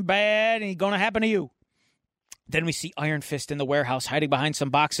something bad, and he's going to happen to you. Then we see Iron Fist in the warehouse hiding behind some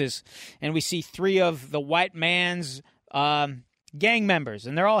boxes, and we see 3 of the White Man's gang members,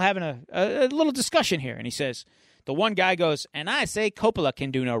 and they're all having a little discussion here. And he says, the one guy goes, and I say Coppola can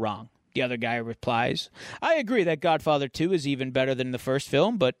do no wrong. The other guy replies, I agree that Godfather 2 is even better than the first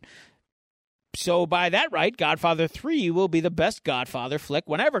film, but so by that right, Godfather 3 will be the best Godfather flick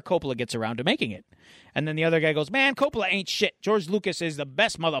whenever Coppola gets around to making it. And then the other guy goes, man, Coppola ain't shit. George Lucas is the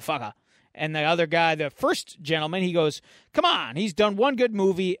best motherfucker. And the other guy, the first gentleman, he goes, come on, he's done one good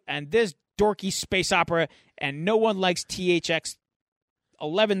movie and this dorky space opera, and no one likes THX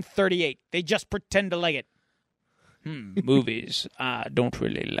 1138. They just pretend to like it. Movies. I don't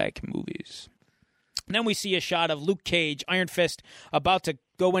really like movies. And then we see a shot of Luke Cage, Iron Fist, about to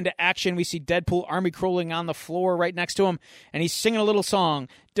go into action. We see Deadpool army crawling on the floor right next to him, and he's singing a little song.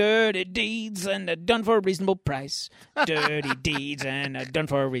 Dirty deeds and done for a reasonable price. Dirty deeds and done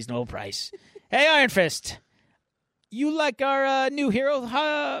for a reasonable price. Hey, Iron Fist, you like our new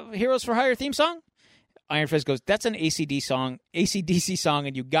Heroes for Hire theme song? Iron Fist goes, that's an AC/DC song,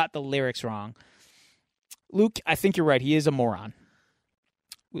 and you got the lyrics wrong. Luke, I think you're right. He is a moron.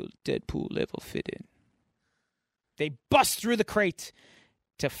 Will Deadpool ever fit in? They bust through the crate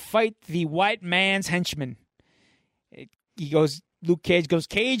to fight the White Man's henchman. Luke Cage goes,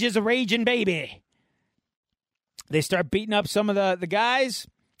 Cage is a raging baby. They start beating up some of the guys.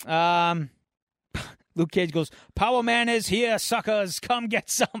 Luke Cage goes, Power Man is here, suckers. Come get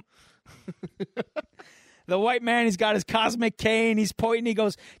some. The White Man, he's got his cosmic cane. He's pointing. He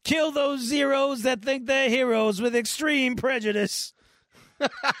goes, kill those zeros that think they're heroes with extreme prejudice.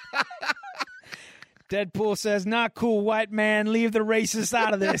 Deadpool says, not cool, White Man. Leave the racists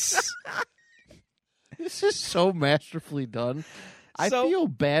out of this. This is so masterfully done. I feel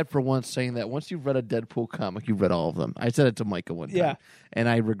bad for once saying that. Once you've read a Deadpool comic, you've read all of them. I said it to Micah one time, and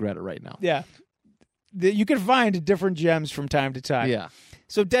I regret it right now. Yeah. You can find different gems from time to time. Yeah.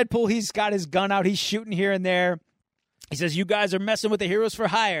 So Deadpool, he's got his gun out. He's shooting here and there. He says, you guys are messing with the Heroes for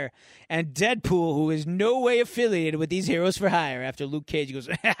Hire. And Deadpool, who is no way affiliated with these Heroes for Hire, after Luke Cage goes,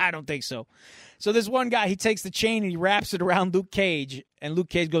 I don't think so. So this one guy, he takes the chain and he wraps it around Luke Cage. And Luke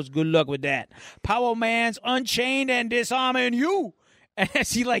Cage goes, good luck with that. Power Man's unchained and disarming you. And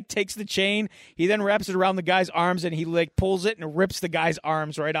as he, takes the chain, he then wraps it around the guy's arms and he, pulls it and rips the guy's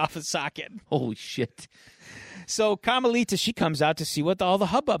arms right off his socket. Holy shit. So Carmelita, she comes out to see what all the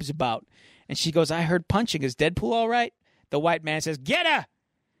hubbub's about. And she goes, I heard punching. Is Deadpool all right? The White Man says, get her!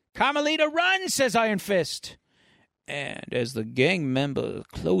 Carmelita, run, says Iron Fist. And as the gang member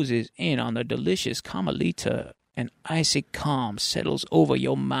closes in on the delicious Carmelita, an icy calm settles over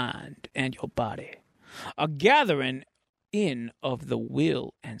your mind and your body. A gathering in of the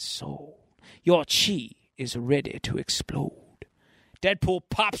will and soul. Your chi is ready to explode. Deadpool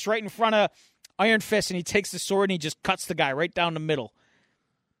pops right in front of Iron Fist, and he takes the sword and he just cuts the guy right down the middle.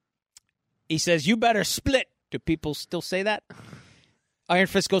 He says, you better split. Do people still say that? Iron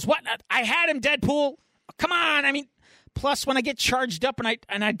Fist goes, what? I had him, Deadpool. Come on. I mean, plus when I get charged up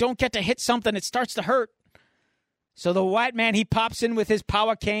and I don't get to hit something, it starts to hurt. So the White Man, he pops in with his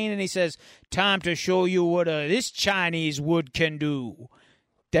power cane and he says, time to show you what this Chinese wood can do.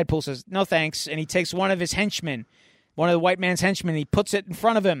 Deadpool says, no thanks. And he takes one of his henchmen, one of the White Man's henchmen, and he puts it in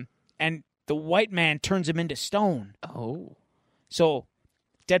front of him. And the White Man turns him into stone. Oh. So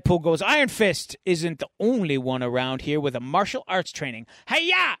Deadpool goes, Iron Fist isn't the only one around here with a martial arts training.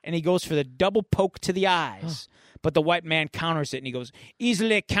 Hi-ya! And he goes for the double poke to the eyes. But the White Man counters it, and he goes,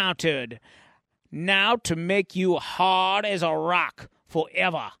 easily countered. Now to make you hard as a rock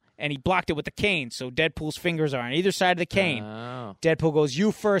forever. And he blocked it with the cane, so Deadpool's fingers are on either side of the cane. Oh. Deadpool goes,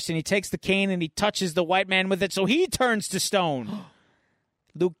 you first, and he takes the cane and he touches the White Man with it, so he turns to stone.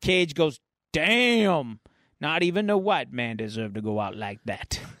 Luke Cage goes, damn. Not even the White Man deserved to go out like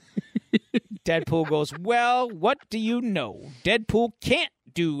that. Deadpool goes, well, what do you know? Deadpool can't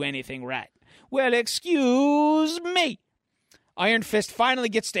do anything right. Well, excuse me. Iron Fist finally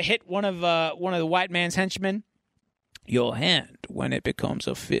gets to hit one of the White Man's henchmen. Your hand, when it becomes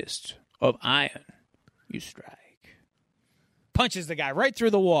a fist of iron, you strike. Punches the guy right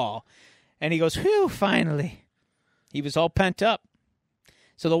through the wall. And he goes, whew, finally. He was all pent up.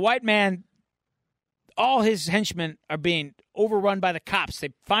 So the white man, all his henchmen are being overrun by the cops. They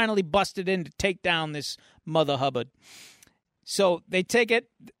finally busted in to take down this Mother Hubbard. So they take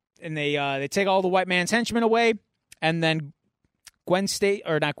it, and they take all the white man's henchmen away, and then what's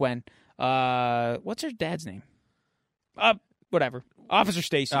her dad's name? Whatever. Officer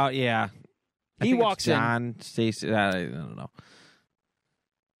Stacy. Oh, yeah. He walks in. John, Stacy, I don't know.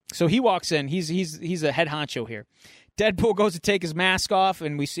 So he walks in. He's a head honcho here. Deadpool goes to take his mask off,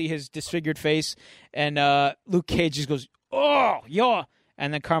 and we see his disfigured face. And Luke Cage just goes, "Oh, yeah."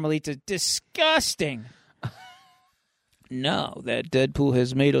 And then Carmelita, disgusting. Now that Deadpool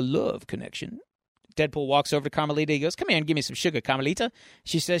has made a love connection. Deadpool walks over to Carmelita. He goes, "Come here and give me some sugar, Carmelita."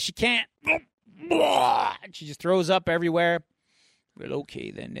 She says she can't. And she just throws up everywhere. Well, okay,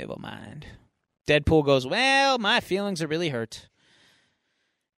 then, never mind. Deadpool goes, "Well, my feelings are really hurt."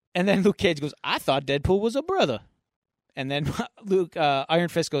 And then Luke Cage goes, "I thought Deadpool was a brother." And then Iron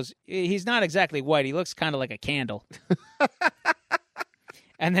Fist goes, "He's not exactly white. He looks kind of like a candle."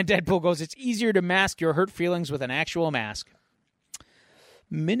 And then Deadpool goes, "It's easier to mask your hurt feelings with an actual mask."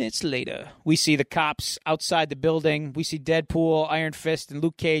 Minutes later, we see the cops outside the building. We see Deadpool, Iron Fist, and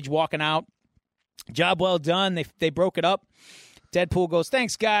Luke Cage walking out. Job well done. They broke it up. Deadpool goes,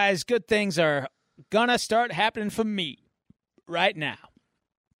 "Thanks, guys. Good things are gonna start happening for me right now."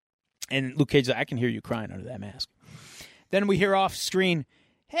 And Luke Cage's like, "I can hear you crying under that mask." Then we hear off screen,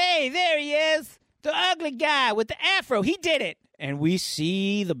 "Hey, there he is. The ugly guy with the afro. He did it." And we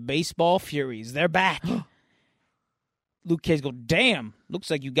see the Baseball Furies. They're back. Luke Cage goes, "Damn, looks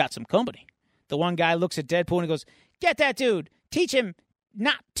like you got some company." The one guy looks at Deadpool and he goes, "Get that dude. Teach him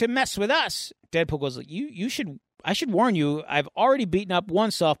not to mess with us." Deadpool goes, I should warn you, I've already beaten up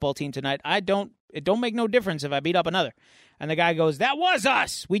one softball team tonight. It don't make no difference if I beat up another. And the guy goes, "That was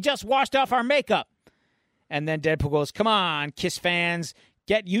us. We just washed off our makeup." And then Deadpool goes, "Come on, Kiss fans,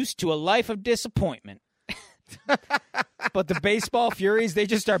 get used to a life of disappointment." But the Baseball Furies, they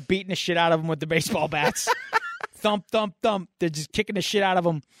just start beating the shit out of him with the baseball bats. Thump, thump, thump. They're just kicking the shit out of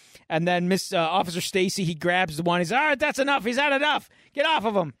him. And then Officer Stacy, he grabs the one. He's, "All right, that's enough. He's had enough. Get off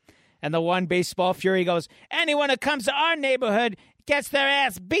of him." And the one Baseball Fury goes, "Anyone who comes to our neighborhood gets their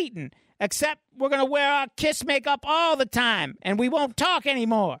ass beaten, except we're going to wear our Kiss makeup all the time, and we won't talk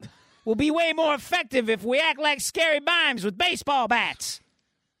anymore. We'll be way more effective if we act like scary mimes with baseball bats."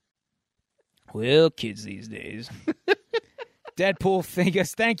 Well, kids these days. Deadpool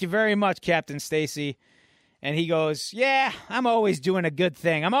thinks, "Thank you very much, Captain Stacy." And he goes, "Yeah, I'm always doing a good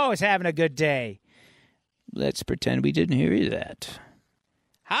thing. I'm always having a good day." Let's pretend we didn't hear that.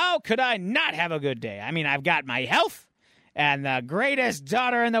 How could I not have a good day? I mean, I've got my health and the greatest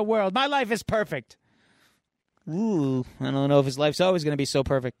daughter in the world. My life is perfect. Ooh, I don't know if his life's always going to be so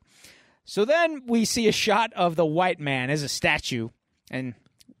perfect. So then we see a shot of the white man as a statue, and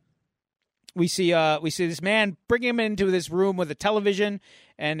we see this man bring him into this room with a television,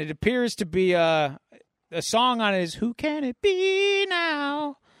 and it appears to be a song on it is "Who Can It Be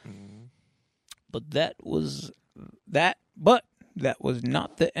Now?" But that was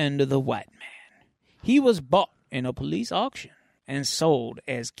not the end of the white man. He was bought in a police auction and sold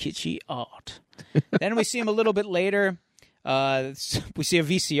as kitschy art. Then we see him a little bit later. We see a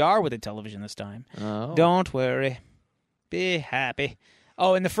VCR with a television this time. Oh. Don't worry. Be happy.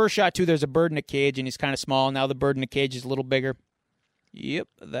 Oh, in the first shot, too, there's a bird in a cage, and he's kind of small. Now the bird in the cage is a little bigger. Yep,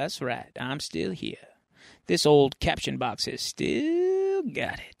 that's right. I'm still here. This old caption box has still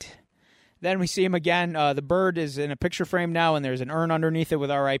got it. Then we see him again. The bird is in a picture frame now, and there's an urn underneath it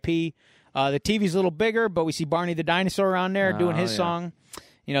with R.I.P. The TV's a little bigger, but we see Barney the dinosaur on there doing his song.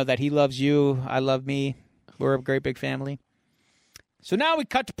 You know, that he loves you, I love me. We're a great big family. So now we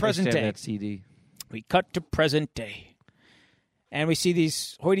cut to present day. That CD. We cut to present day. And we see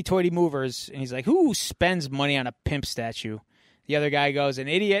these hoity-toity movers, and he's like, "Who spends money on a pimp statue?" The other guy goes, "An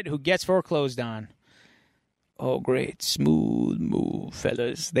idiot who gets foreclosed on." Oh, great. Smooth move,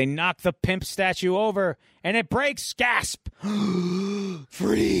 fellas. They knock the pimp statue over, and it breaks. Gasp.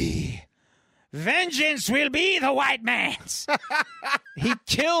 Free. Vengeance will be the white man's. He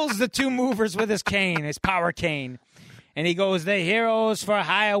kills the two movers with his cane, his power cane. And he goes, "The heroes for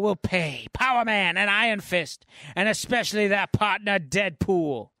hire will pay. Power Man and Iron Fist, and especially their partner,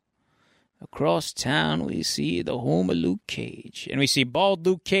 Deadpool." Across town, we see the home of Luke Cage. And we see bald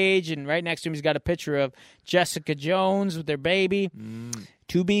Luke Cage, and right next to him, he's got a picture of Jessica Jones with their baby.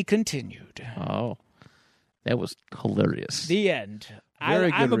 To be continued. Oh, that was hilarious. The end.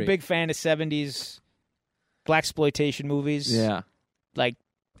 I'm a big fan of 70s blaxploitation movies. Yeah. Like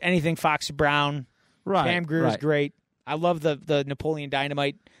anything Foxy Brown. Right. Pam Grier's great. I love the Napoleon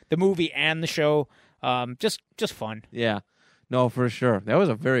Dynamite, the movie and the show. Just fun. Yeah. No, for sure. That was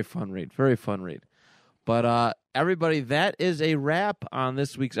a very fun read. Very fun read. But everybody, that is a wrap on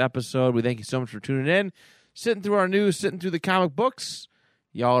this week's episode. We thank you so much for tuning in, sitting through our news, sitting through the comic books.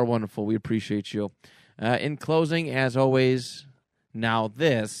 Y'all are wonderful. We appreciate you. In closing, as always, now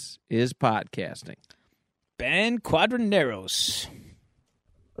this is podcasting. Ben Quadraneros.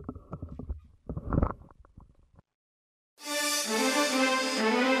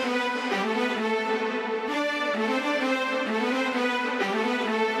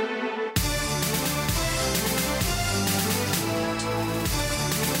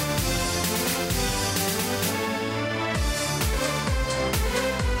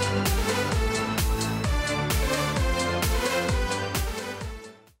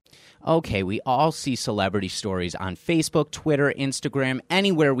 Okay, we all see celebrity stories on Facebook, Twitter, Instagram,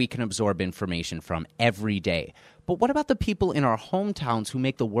 anywhere we can absorb information from every day. But what about the people in our hometowns who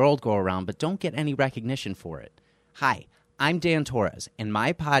make the world go around but don't get any recognition for it? Hi, I'm Dan Torres, and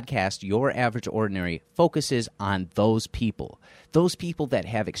my podcast, Your Average Ordinary, focuses on those people that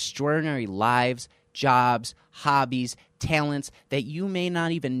have extraordinary lives, jobs, hobbies, talents that you may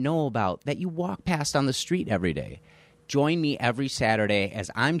not even know about, that you walk past on the street every day. Join me every Saturday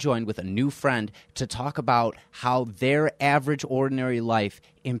as I'm joined with a new friend to talk about how their average, ordinary life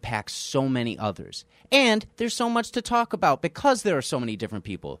impacts so many others. And there's so much to talk about because there are so many different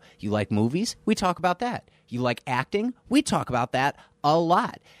people. You like movies? We talk about that. You like acting? We talk about that a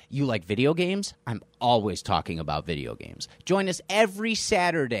lot. You like video games? I'm always talking about video games. Join us every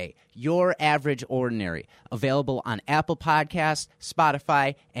Saturday, Your Average Ordinary, available on Apple Podcasts,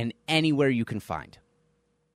 Spotify, and anywhere you can find.